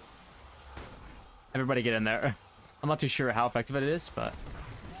 Everybody get in there. I'm not too sure how effective it is, but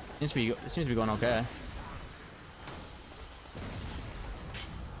it seems to be going okay.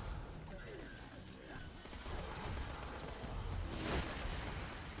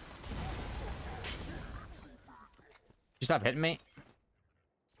 You stop hitting me?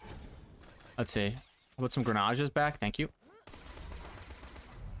 Let's see. I'll put some grenages back. Thank you.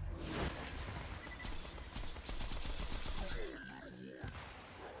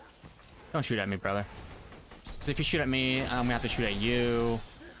 Don't shoot at me, brother. If you shoot at me, I'm gonna have to shoot at you.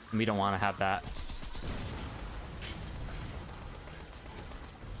 And we don't want to have that.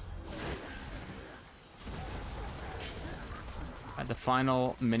 The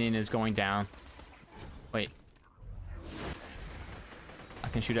final minion is going down. Wait. I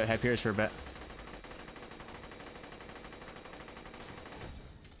can shoot at Hyperius for a bit.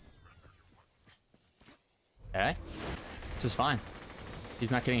 Okay. This is fine.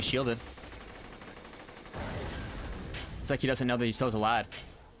 He's not getting shielded. It's like he doesn't know that he still has a lad.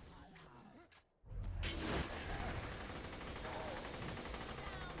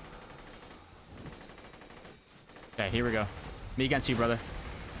 Okay, here we go. Me against you, brother.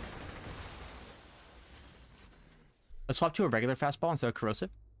 Let's swap to a regular fastball instead of corrosive.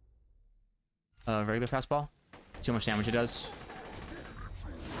 Regular fastball. See how much damage it does.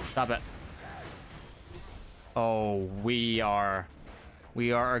 Stop it. Oh, we are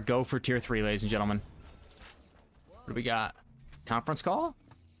a go for tier 3, ladies and gentlemen. What do we got? Conference call?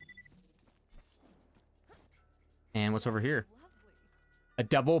 And what's over here? A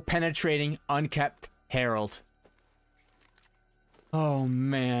double penetrating unkept herald. Oh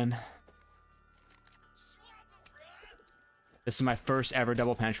man. This is my first ever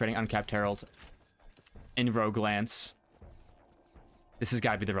double penetrating uncapped herald in Roguelands. This has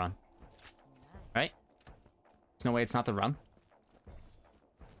got to be the run. Right? There's no way it's not the run.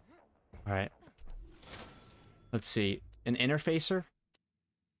 Alright. Let's see. An interfacer?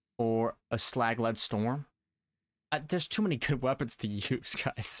 Or a slag-led storm? There's too many good weapons to use,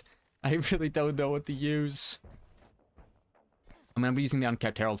 guys. I really don't know what to use. I'm gonna be using the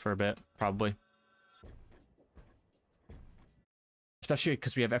unkept herald for a bit, probably. Especially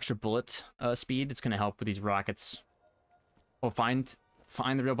because we have extra bullet speed. It's gonna help with these rockets. Oh, find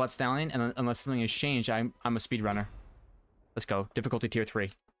the real butt stallion, and unless something has changed, I'm a speedrunner. Let's go. Difficulty tier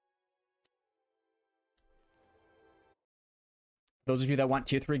 3. Those of you that want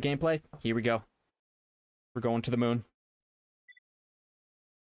tier 3 gameplay, here we go. We're going to the moon.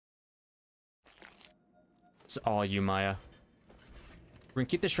 It's all you, Maya. We're gonna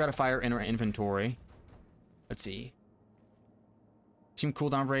keep the Shreddifier in our inventory. Let's see. Team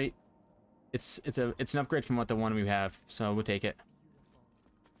cooldown rate. It's an upgrade from what the one we have, so we'll take it.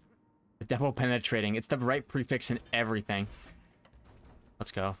 The double penetrating. It's the right prefix in everything.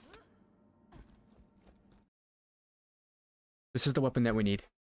 Let's go. This is the weapon that we need.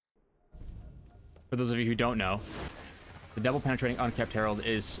 For those of you who don't know, the double penetrating unkept herald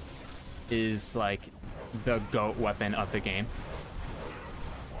is like the GOAT weapon of the game.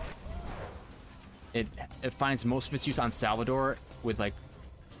 It finds most of its use on Salvador with like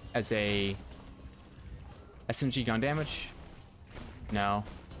as a SMG gun damage. No.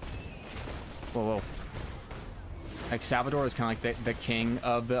 Whoa, whoa. Like Salvador is kind of like the king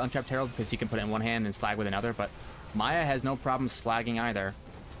of the unkept herald because he can put it in one hand and slag with another, but Maya has no problem slagging either.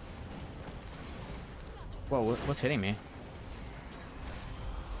 Whoa, what's hitting me?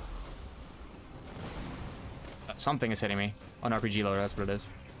 Something is hitting me. Oh, an RPG loader, that's what it is.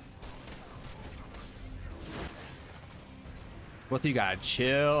 What do you got?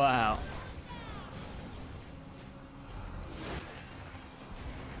 Chill out.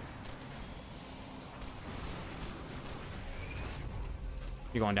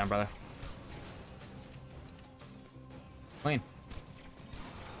 You're going down, brother. Clean.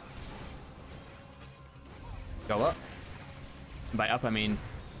 Go up. By up, I mean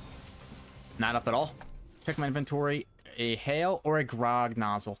not up at all. Check my inventory. a hail or a grog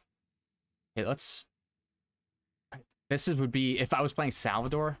nozzle. Okay, let's... would be... If I was playing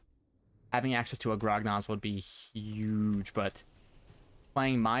Salvador, having access to a grog nozzle would be huge, but...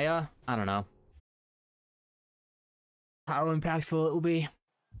 Playing Maya, I don't know how impactful it will be.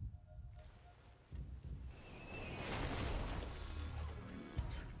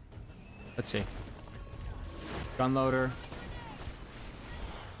 Let's see. Gun loader.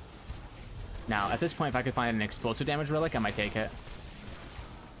 Now, at this point, if I could find an explosive damage relic, I might take it.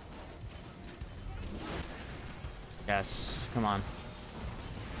 Yes, come on.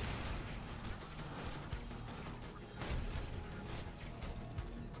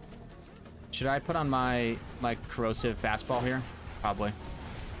 Should I put on my corrosive fastball here? Probably.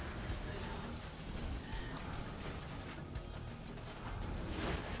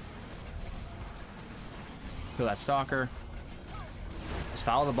 Kill that stalker. Just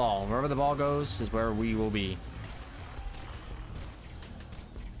follow the ball. Wherever the ball goes is where we will be.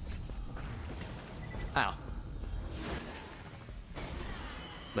 Ow.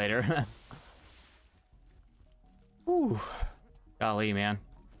 Later. Whew. Golly, man.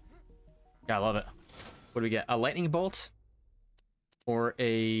 Gotta love it. What do we get? A lightning bolt or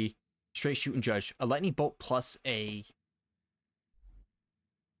a straight shoot and judge? A lightning bolt plus a...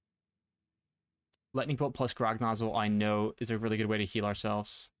 Lightning bolt plus grog nozzle, I know, is a really good way to heal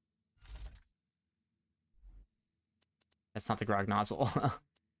ourselves. That's not the grog nozzle.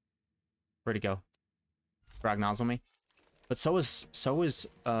 Where'd it go? Grog nozzle me. But so is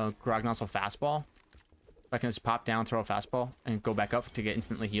grog nozzle fastball. I can just pop down, throw a fastball, and go back up to get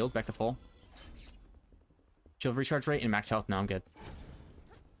instantly healed, back to full. Shield recharge rate and max health. No, I'm good.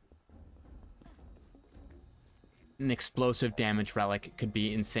 An explosive damage relic could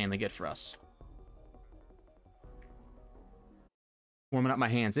be insanely good for us. Warming up my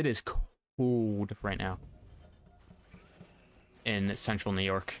hands. It is cold right now in central New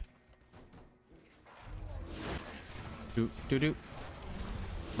York. Do.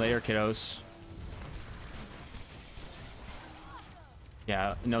 Later, kiddos.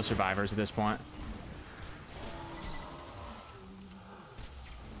 Yeah, no survivors at this point.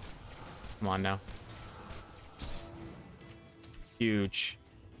 Come on now. Huge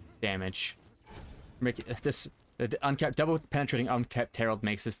damage. Make this the uncapped double penetrating uncapped herald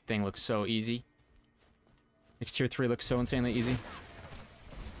makes this thing look so easy. Makes tier 3 look so insanely easy.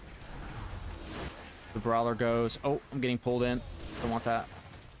 The brawler goes. Oh, I'm getting pulled in. Don't want that.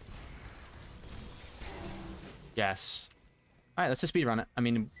 Yes. All right, let's just speedrun it. I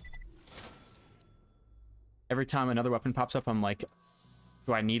mean, every time another weapon pops up, I'm like,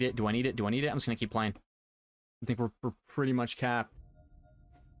 do I need it? Do I need it? Do I need it? I'm just gonna keep playing. I think we're pretty much capped.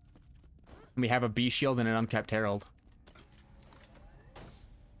 And we have a B shield and an uncapped herald.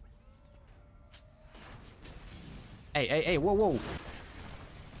 Hey, whoa.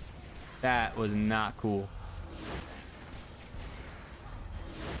 That was not cool.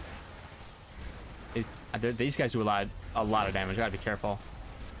 These guys do a lot of damage. Gotta be careful.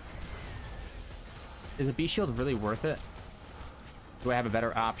 Is a B shield really worth it? Do I have a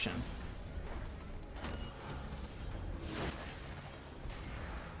better option?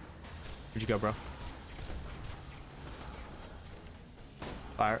 Where'd you go, bro?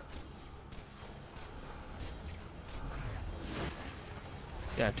 Fire.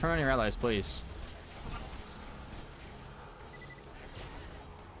 Yeah, turn on your allies, please.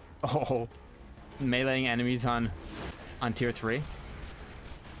 Oh, meleeing enemies on tier 3.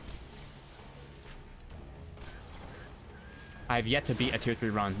 I've yet to beat a tier 3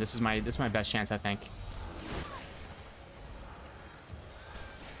 run. This is my best chance, I think.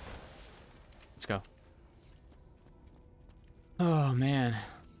 Let's go. Oh man.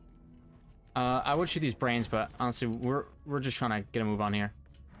 I would shoot these brains, but honestly, we're just trying to get a move on here.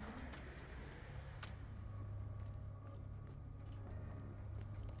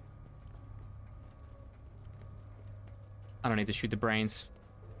 I don't need to shoot the brains.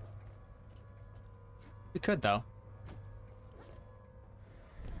 We could though.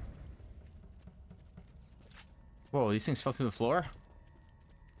 Whoa, these things fell through the floor?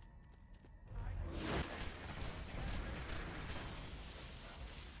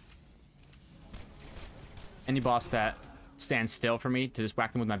 Any boss that stands still for me to just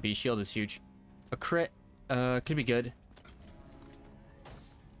whack them with my B shield is huge. A crit could be good.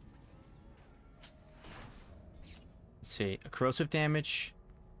 Let's see. A corrosive damage.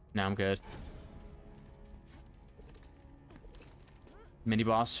 No, I'm good. Mini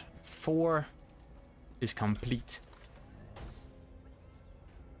boss 4 is complete.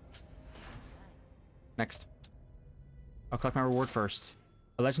 Next. I'll collect my reward first.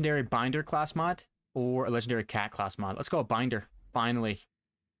 A legendary binder class mod. or a legendary cat class mod. Let's go a binder. Finally.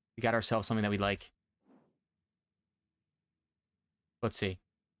 We got ourselves something that we like. Let's see.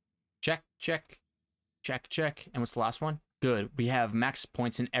 Check, check, check, check. And what's the last one? Good. We have max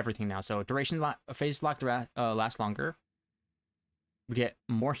points in everything now. So duration phase lock lasts longer. We get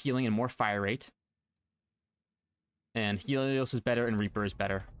more healing and more fire rate. And Helios is better and Reaper is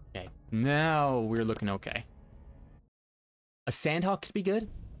better. Okay. Now we're looking okay. A Sandhawk could be good.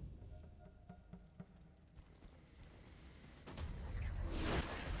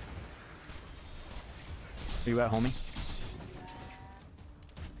 Are you at, homie?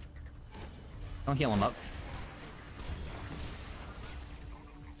 Don't heal him up.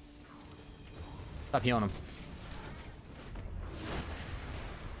 Stop healing him.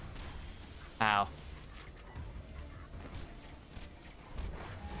 Ow.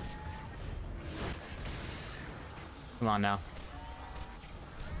 Come on now.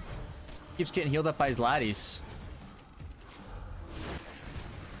 Keeps getting healed up by his laddies.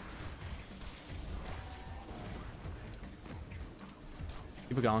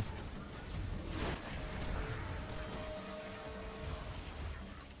 Keep it going.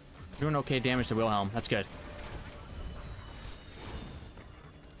 Doing okay damage to Wilhelm. That's good.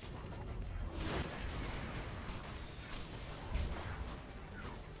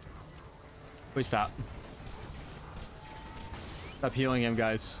 Please stop. Stop healing him,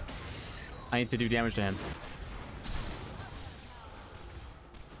 guys. I need to do damage to him.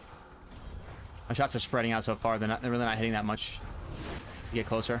 My shots are spreading out so far. They're really not hitting that much. Get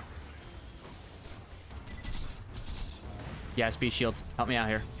closer. Yes, B shield. Help me out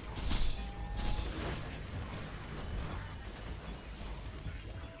here.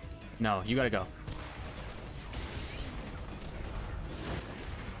 No, you gotta go.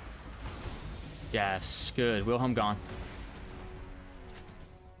 Yes, good. Wilhelm gone.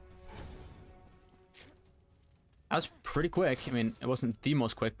 That was pretty quick. I mean, it wasn't the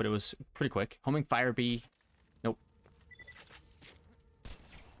most quick, but it was pretty quick. Homing Fire Bee. Nope.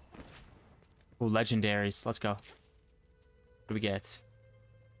 Oh, legendaries. Let's go. What do we get?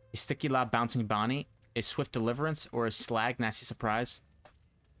 A Sticky Lob Bouncing Bonnie, a Swift Deliverance, or a Slag Nasty Surprise.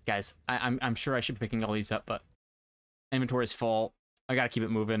 Guys, I'm sure I should be picking all these up, but inventory is full. I gotta keep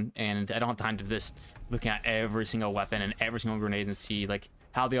it moving, and I don't have time to just looking at every single weapon and every single grenade and see like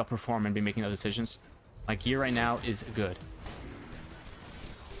how they all perform and be making those decisions. My gear right now is good,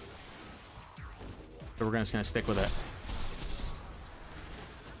 so we're just gonna stick with it.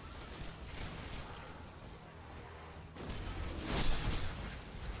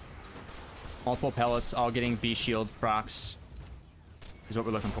 Multiple pellets, all getting B shield procs is what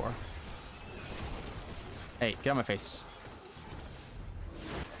we're looking for. Hey, get on my face.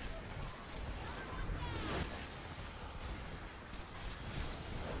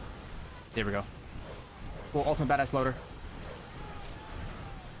 There we go. Cool, ultimate badass loader.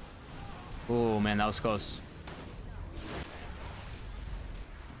 Oh man, that was close.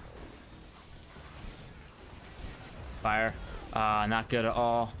 Fire. Not good at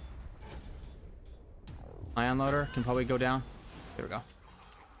all. Ion loader can probably go down. There we go.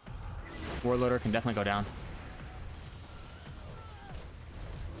 Warloader can definitely go down.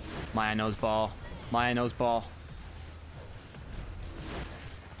 Maya nose ball. Maya nose ball.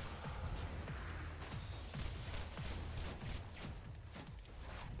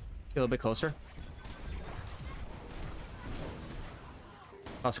 Get a little bit closer.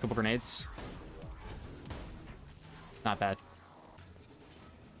 Toss a couple grenades. Not bad.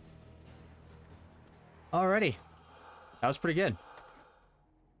 Alrighty. That was pretty good.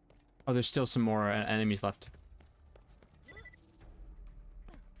 Oh, there's still some more enemies left.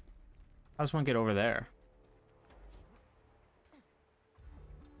 I just want to get over there.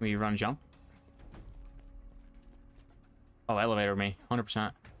 Can we run jump? Oh, elevator me.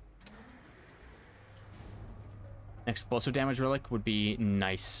 100%. Explosive damage relic would be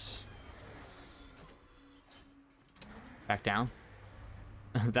nice. Back down.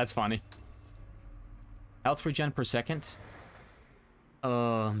 That's funny. Health regen per second.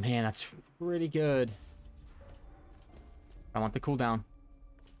 Oh man, that's pretty good. I want the cooldown.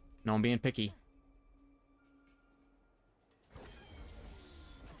 No, I'm being picky.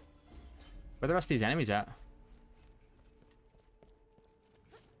 Where are the rest of these enemies at?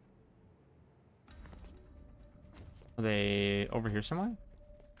 Are they over here somewhere?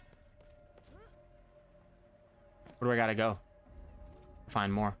 Where do I gotta go?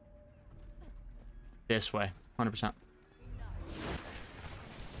 Find more. This way. 100%.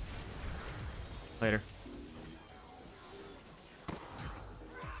 Later.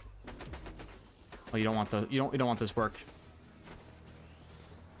 Oh, you don't want the you don't want this work.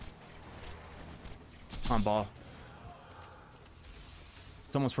 On ball.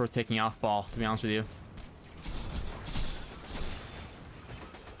 It's almost worth taking off ball, to be honest with you.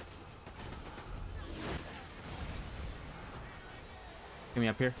 Get me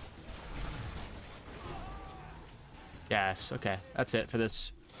up here. Yes, okay. That's it for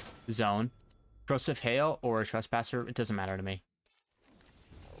this zone. Corrosive Hail or a Trespasser, it doesn't matter to me.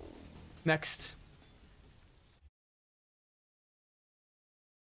 Next.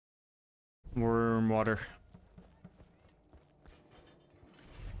 Worm water.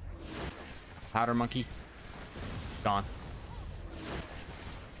 Powder monkey. Gone.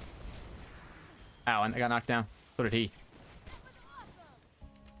 Ow, and I got knocked down. So did he.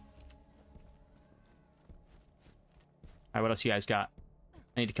 Alright, what else you guys got?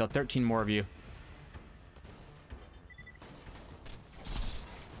 I need to kill 13 more of you.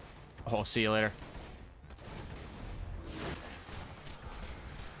 Oh, see you later.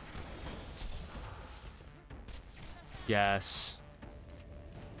 Yes.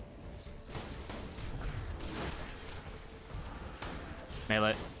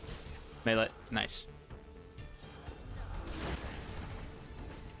 Melee. Melee. Nice.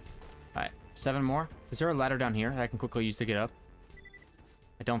 Alright, 7 more. Is there a ladder down here that I can quickly use to get up?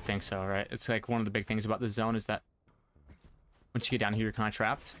 I don't think so, right? It's like one of the big things about this zone is that once you get down here, you're kind of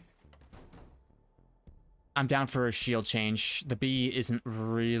trapped. I'm down for a shield change. The bee isn't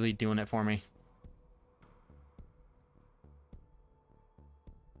really doing it for me.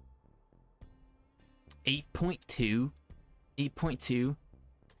 .2 8.2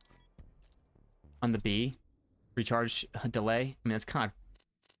 on the B. Recharge delay. I mean, that's kind of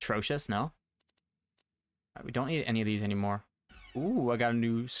atrocious, no? Right, we don't need any of these anymore. Ooh, I got a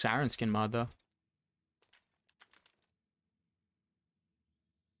new Siren Skin mod, though.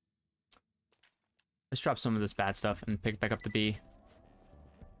 Let's drop some of this bad stuff and pick back up the B.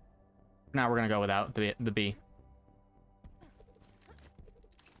 Now we're gonna go without the B.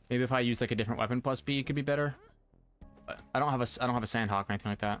 Maybe if I use like a different weapon plus B, it could be better. But I don't have a Sandhawk or anything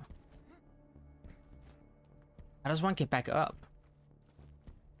like that. How does one get back up?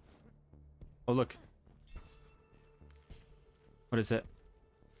 Oh look. What is it?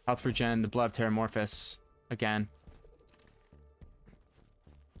 Health regen, the blood of Terramorphous again.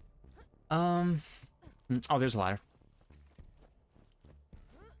 Oh, there's a ladder.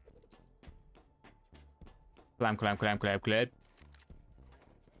 Clam.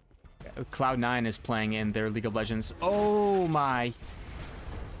 Cloud9 is playing in their League of Legends. Oh my!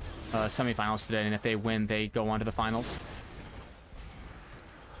 Semifinals today, and if they win, they go on to the finals.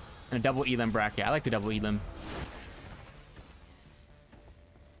 And a double Elim bracket. I like the double Elim.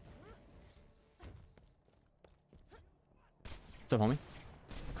 What's up, homie?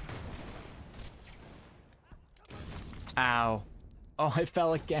 Ow. Oh, I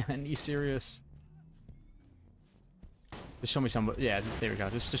fell again. You serious? Just show me some. Yeah, there we go.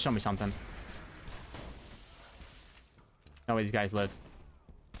 Just show me something. No way these guys live.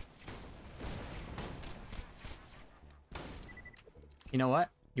 You know what?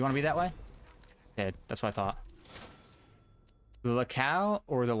 You want to be that way? Okay, that's what I thought. The locale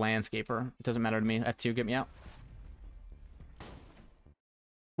or the landscaper? It doesn't matter to me. F2, get me out.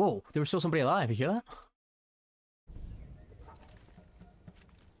 Whoa, there was still somebody alive. You hear that?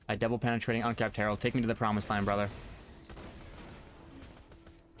 I double penetrating uncapped herald. Take me to the promised land, brother.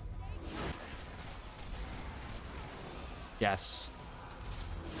 Yes.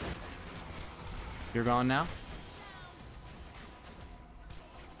 You're gone now?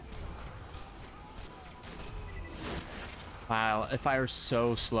 Wow, it fires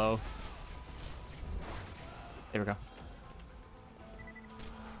so slow. There we go.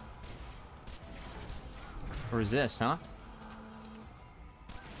 Resist, huh?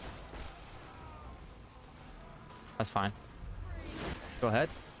 That's fine. Go ahead.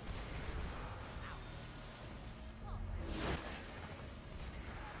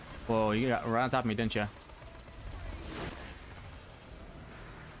 Whoa, you got right on top of me, didn't you?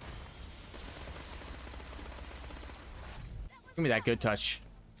 Give me that good touch.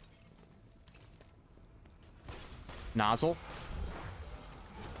 Nozzle.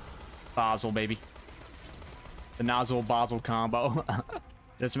 Basel, baby. The nozzle Basel combo.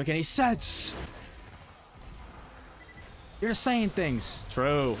 Doesn't make any sense. You're just saying things.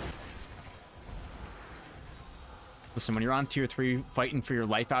 True. Listen, when you're on tier 3 fighting for your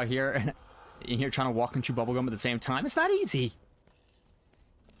life out here, and you're trying to walk and chew bubblegum at the same time, it's not easy.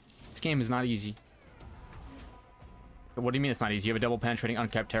 This game is not easy. What do you mean it's not easy? You have a double penetrating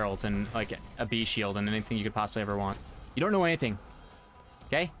uncapped herald and like a B shield and anything you could possibly ever want. You don't know anything.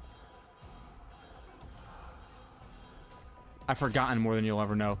 Okay? I've forgotten more than you'll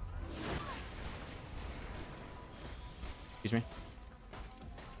ever know. Excuse me.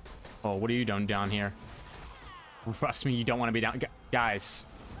 Oh, what are you doing down here? Trust me, you don't want to be down. Guys,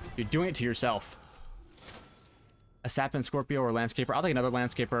 you're doing it to yourself. A Sapin Scorpio or Landscaper. I'll take another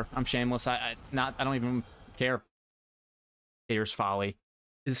Landscaper. I'm shameless. I don't even care. Gator's Folly.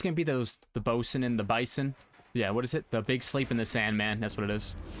 Is this gonna be the bosun and the bison? Yeah, what is it? The big sleep in the sand, man. That's what it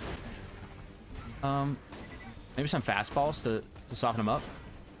is. Maybe some fastballs to soften them up.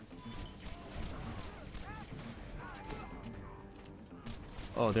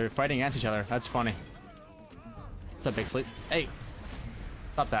 Oh, they're fighting against each other. That's funny. What's up, big sleep? Hey,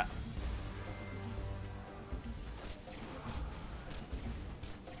 stop that.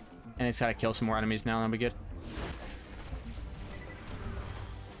 And it's gotta kill some more enemies now, that'll be good.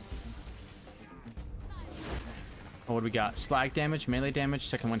 Oh, what do we got? Slag damage, melee damage,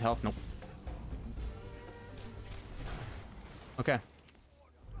 second wind health. Nope. Okay.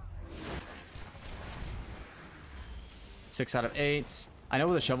 6 out of 8. I know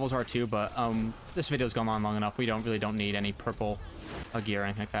where the shovels are too, but this video's gone on long enough. We really don't need any purple gear or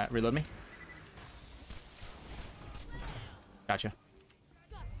anything like that. Reload me. Gotcha.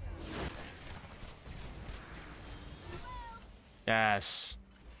 Yes.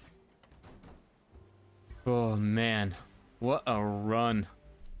 Oh man, what a run!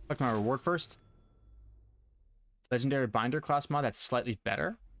 Select my reward first. Legendary binder class mod. That's slightly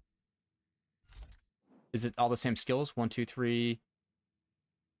better. Is it all the same skills? 1, 2, 3,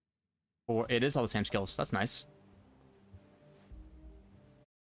 4. It is all the same skills. That's nice.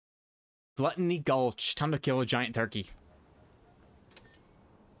 Gluttony Gulch. Time to kill a giant turkey.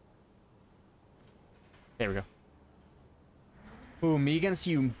 There we go. Ooh, me against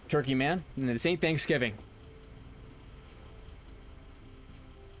you, turkey man. And this ain't Thanksgiving.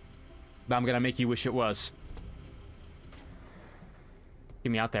 But I'm gonna make you wish it was.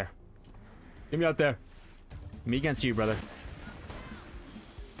 Get me out there. Get me out there. Me against you, brother.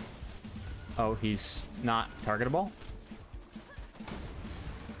 Oh, he's not targetable?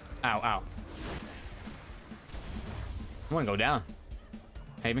 Ow, ow. I wanna go down.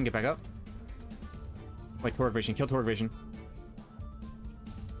 Hey, even get back up. Wait, Torque Vision. Kill Torque Vision.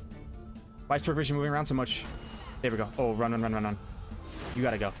 Why is Torque Vision moving around so much? There we go. Oh, run, run, run, run, run. You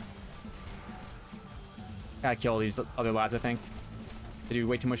gotta go. Gotta kill these other lads, I think. They do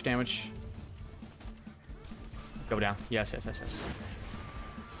way too much damage. Go down. Yes, yes, yes, yes.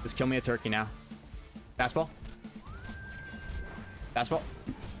 Just kill me a turkey now. Fastball. Fastball.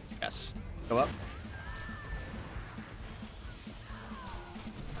 Yes. Go up.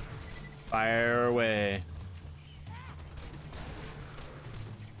 Fire away.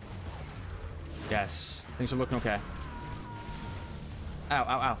 Yes. Things are looking okay. Ow,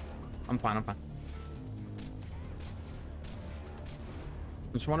 ow, ow. I'm fine, I'm fine.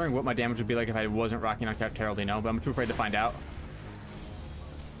 I'm just wondering what my damage would be like if I wasn't rocking on Captain Terraldino, but I'm too afraid to find out.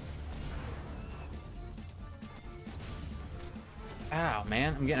 Ow,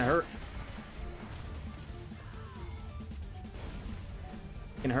 man. I'm getting hurt.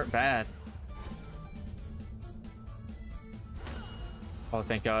 Getting hurt bad. Oh,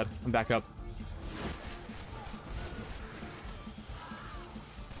 thank God. I'm back up.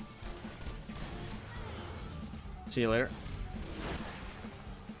 See you later.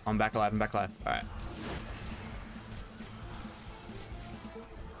 I'm back alive. I'm back alive. All right.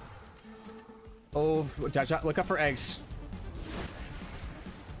 Oh, look up for eggs.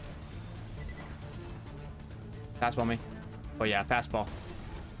 Fastball me. Oh yeah, fastball.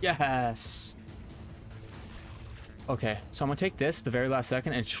 Yes. Okay, so I'm gonna take this at the very last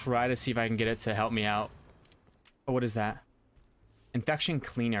second and try to see if I can get it to help me out. Oh, what is that? Infection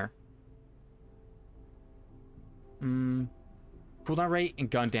cleaner. Cooldown rate and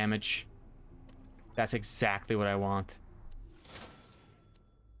gun damage. That's exactly what I want.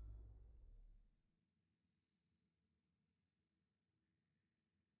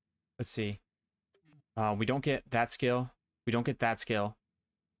 Let's see. We don't get that skill. We don't get that skill.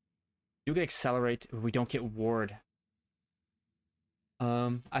 We do get accelerate, but we don't get ward.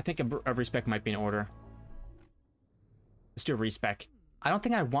 I think a respec might be in order. Let's do a respec. I don't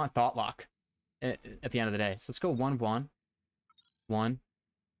think I want Thought Lock at the end of the day. So let's go 1, 1. 1,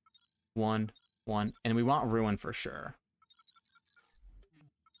 1, 1. And we want Ruin for sure.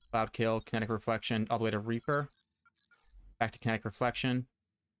 Cloud Kill, Kinetic Reflection, all the way to Reaper. Back to Kinetic Reflection.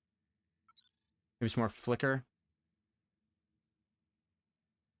 Maybe some more Flicker.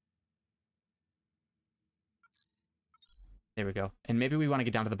 There we go. And maybe we want to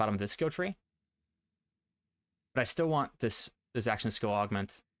get down to the bottom of this skill tree. But I still want this action skill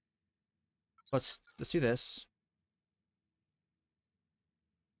augment. Let's do this.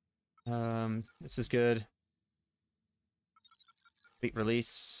 This is good. Complete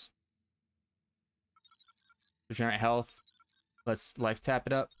release. Regenerate health. Let's life tap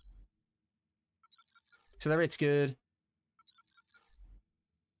it up. So that rate's good.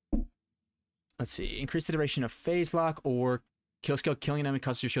 Let's see. Increase the duration of phase lock or kill skill. Killing an enemy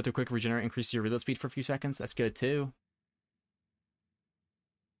causes your shield to quick regenerate. Increases your reload speed for a few seconds. That's good too.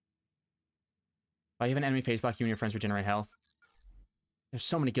 If you have an enemy phase lock, you and your friends regenerate health. There's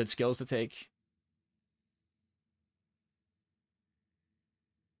so many good skills to take.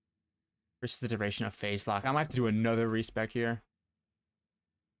 Increases the duration of phase lock. I might have to do another respec here.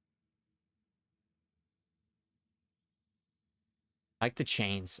 I like the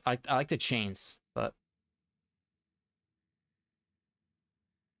chains. I like the chains, but...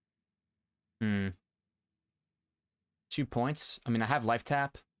 2 points. I mean, I have life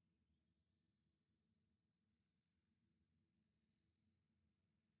tap.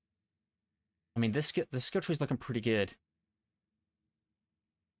 I mean, this skill tree is looking pretty good.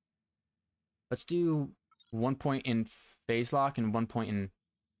 Let's do 1 point in phase lock and 1 point in...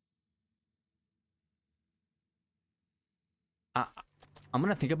 I'm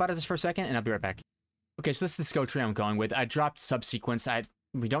gonna think about it just for a second, and I'll be right back. Okay, so this is the skill tree I'm going with. I dropped subsequence.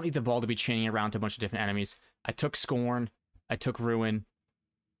 We don't need the ball to be chaining around to a bunch of different enemies. I took Scorn. I took Ruin.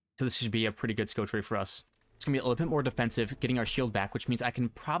 So this should be a pretty good skill tree for us. It's gonna be a little bit more defensive, getting our shield back, which means I can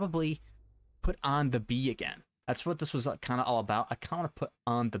probably put on the B again. That's what this was kind of all about. I kind of want to put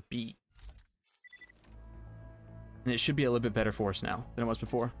on the B. And it should be a little bit better for us now than it was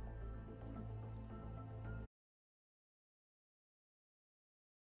before.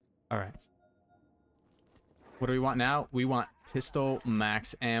 All right. What do we want now? We want pistol,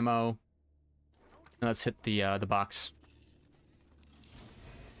 max ammo. And let's hit the box.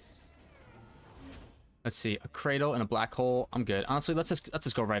 Let's see, a cradle and a black hole. I'm good. Honestly, let's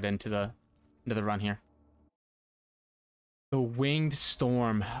just go right into the run here. The winged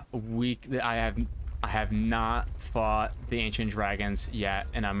storm. I have not fought the ancient dragons yet,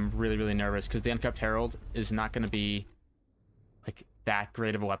 and I'm really nervous because the Unkept Herald is not going to be like that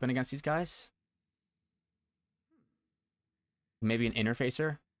great of a weapon against these guys. Maybe an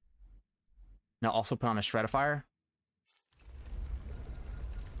interfacer. Now also put on a Shreddifier.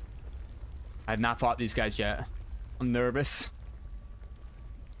 I have not fought these guys yet. I'm nervous.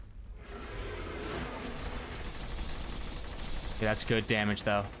 Okay, that's good damage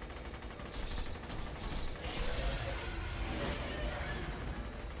though.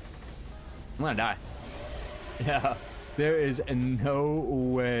 I'm gonna die. Yeah, there is no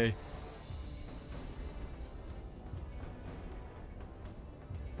way.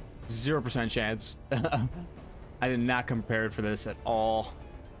 %0 chance. I did not come prepared for this at all.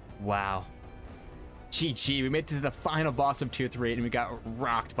 Wow. GG, we made it to the final boss of tier 3 and we got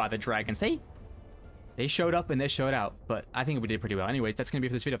rocked by the dragons. They showed up and they showed out, but I think we did pretty well. Anyways, that's gonna be it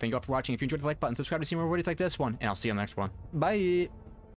for this video. Thank you all for watching. If you enjoyed, the like button, subscribe to see more videos like this one, and I'll see you on the next one. Bye.